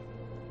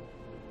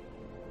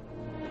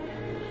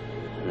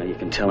 Now you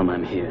can tell them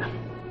I'm here.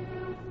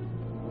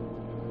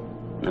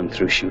 And I'm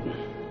through shooting.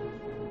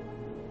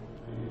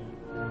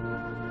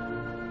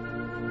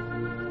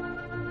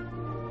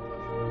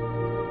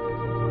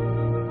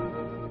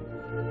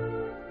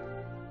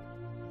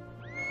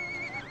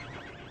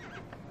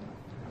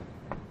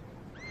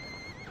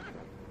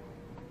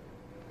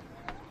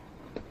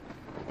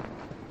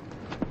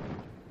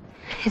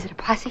 Is it a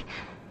posse?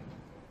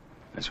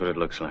 That's what it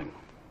looks like.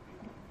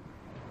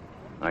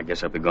 I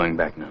guess I'll be going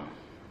back now.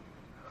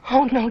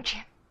 Oh, no,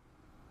 Jim.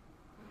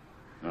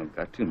 I've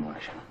got to,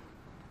 Marcia.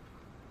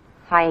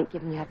 I ain't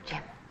giving you up,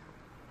 Jim.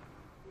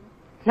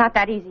 Not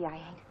that easy,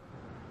 I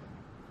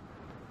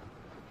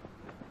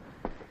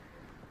ain't.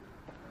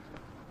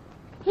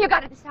 You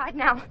gotta decide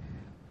now.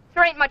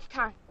 There ain't much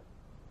time.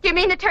 Do you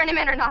mean to turn him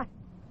in or not?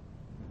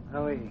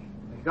 Well, we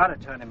gotta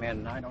turn him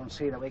in. I don't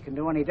see that we can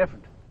do any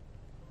different.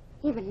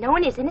 Even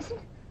knowing he's innocent?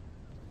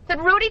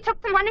 That Rudy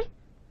took the money?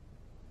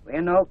 We're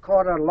in no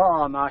court of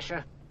law,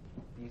 Marcia.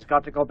 He's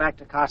got to go back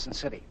to Carson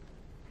City.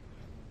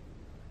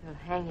 They'll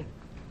hang him.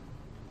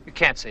 You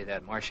can't say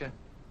that, Marcia.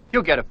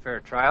 He'll get a fair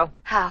trial.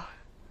 How?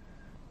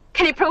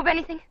 Can he prove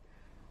anything?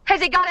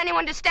 Has he got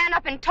anyone to stand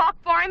up and talk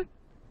for him?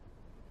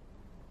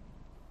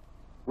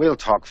 We'll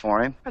talk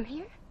for him. From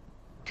here?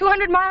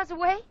 200 miles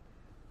away?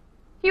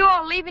 You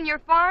all leaving your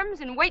farms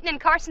and waiting in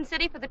Carson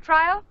City for the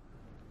trial?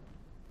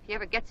 If he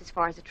ever gets as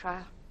far as a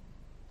trial.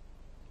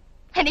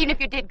 And even if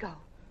you did go,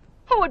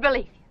 who would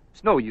believe you?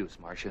 It's no use,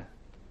 Marcia.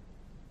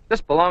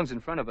 This belongs in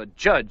front of a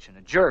judge and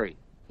a jury.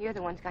 You're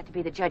the ones got to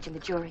be the judge and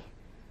the jury.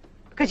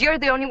 Because you're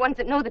the only ones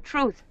that know the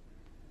truth.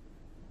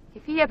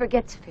 If he ever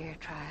gets a fair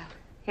trial,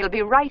 it'll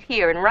be right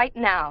here and right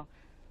now.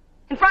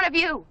 In front of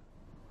you.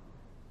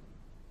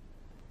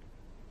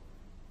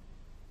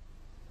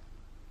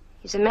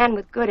 He's a man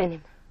with good in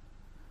him.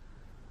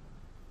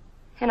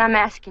 And I'm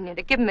asking you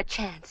to give him a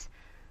chance.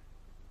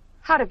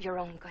 Out of your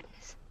own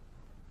goodness.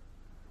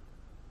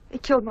 He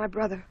killed my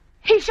brother.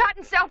 He shot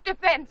in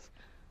self-defense.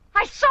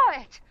 I saw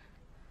it.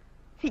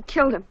 He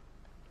killed him.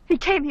 He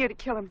came here to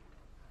kill him.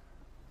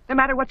 No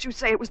matter what you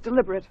say, it was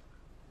deliberate.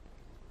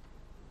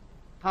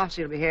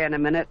 Posse will be here in a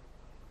minute.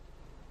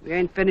 We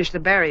ain't finished the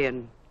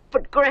burying.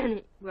 But,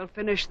 Granny... We'll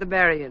finish the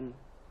burying.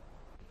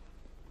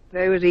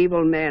 They was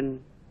evil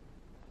men.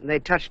 And they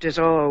touched us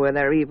all with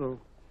their evil.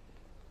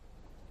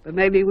 But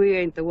maybe we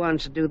ain't the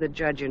ones to do the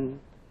judging.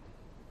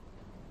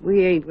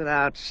 We ain't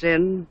without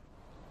sin.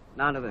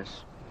 None of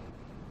us.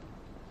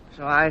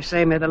 So I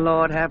say, may the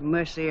Lord have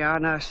mercy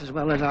on us as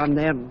well as on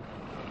them.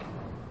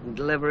 And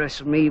deliver us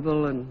from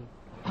evil and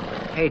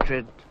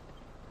hatred.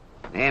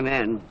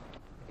 Amen.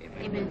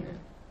 Amen.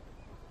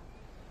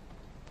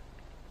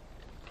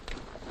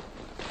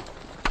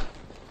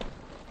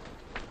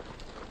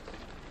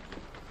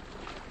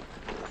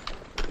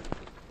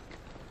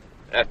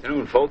 Good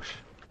afternoon, folks.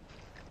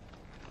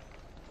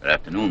 Good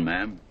afternoon,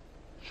 ma'am.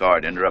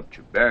 Sorry to interrupt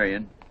your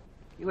burying.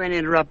 You ain't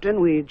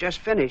interrupting. We just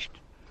finished.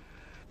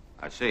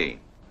 I see.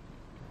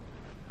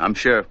 I'm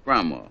Sheriff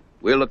Cromwell.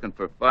 We're looking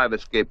for 5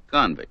 escaped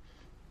convicts.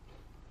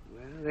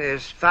 Well,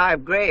 there's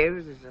 5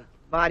 graves. There's a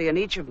body on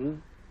each of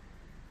them.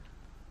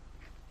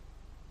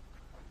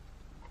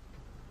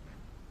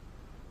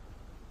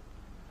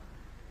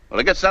 Well,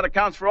 I guess that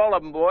accounts for all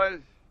of them, boys.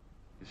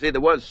 You see, there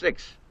was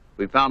 6.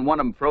 We found one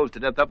of them froze to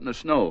death up in the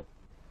snow.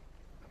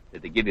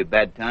 Did they give you a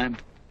bad time?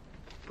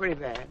 Pretty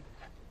bad.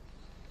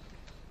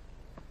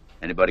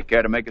 Anybody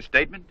care to make a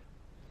statement?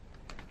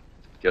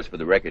 Just for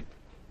the record.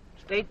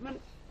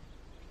 Statement?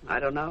 I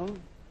don't know.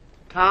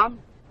 Tom?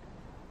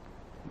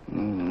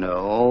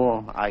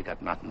 No, I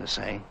got nothing to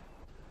say.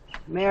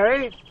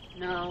 Mary?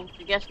 No,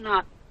 I guess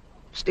not.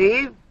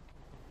 Steve?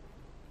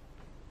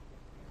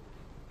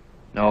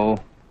 No.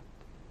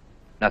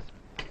 Nothing.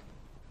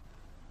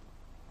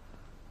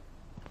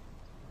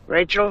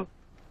 Rachel?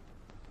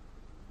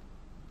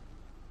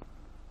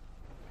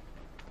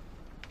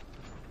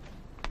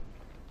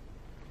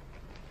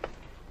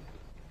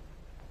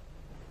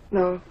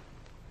 No.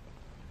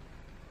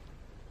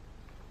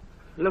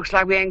 Looks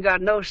like we ain't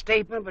got no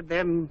statement but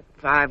them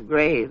 5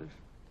 graves.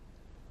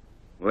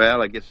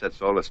 Well, I guess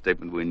that's all the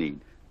statement we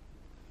need.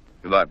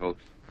 Goodbye,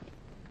 folks.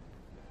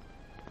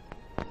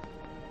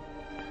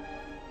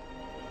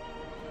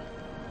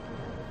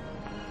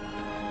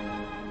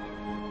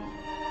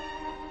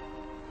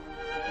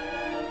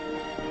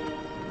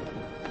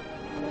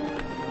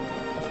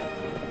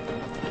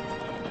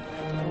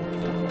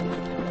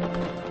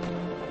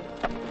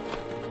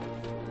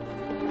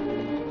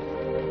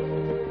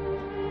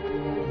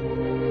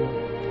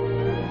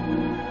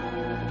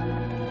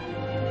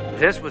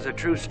 This was a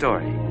true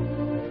story.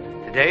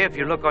 Today, if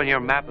you look on your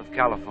map of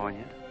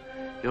California,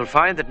 you'll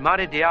find that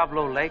Monte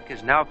Diablo Lake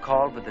is now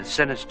called by the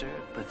sinister,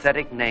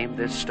 pathetic name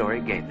this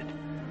story gave it,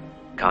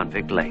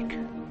 Convict Lake.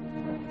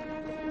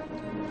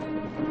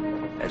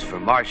 As for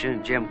Marcia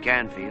and Jim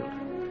Canfield,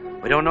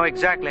 we don't know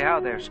exactly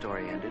how their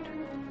story ended.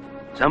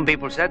 Some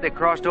people said they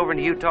crossed over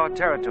into Utah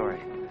territory,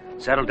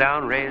 settled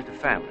down, raised a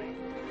family.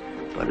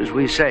 But as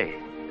we say,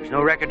 there's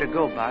no record to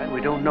go by, and we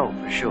don't know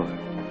for sure.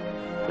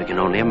 We can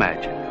only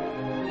imagine.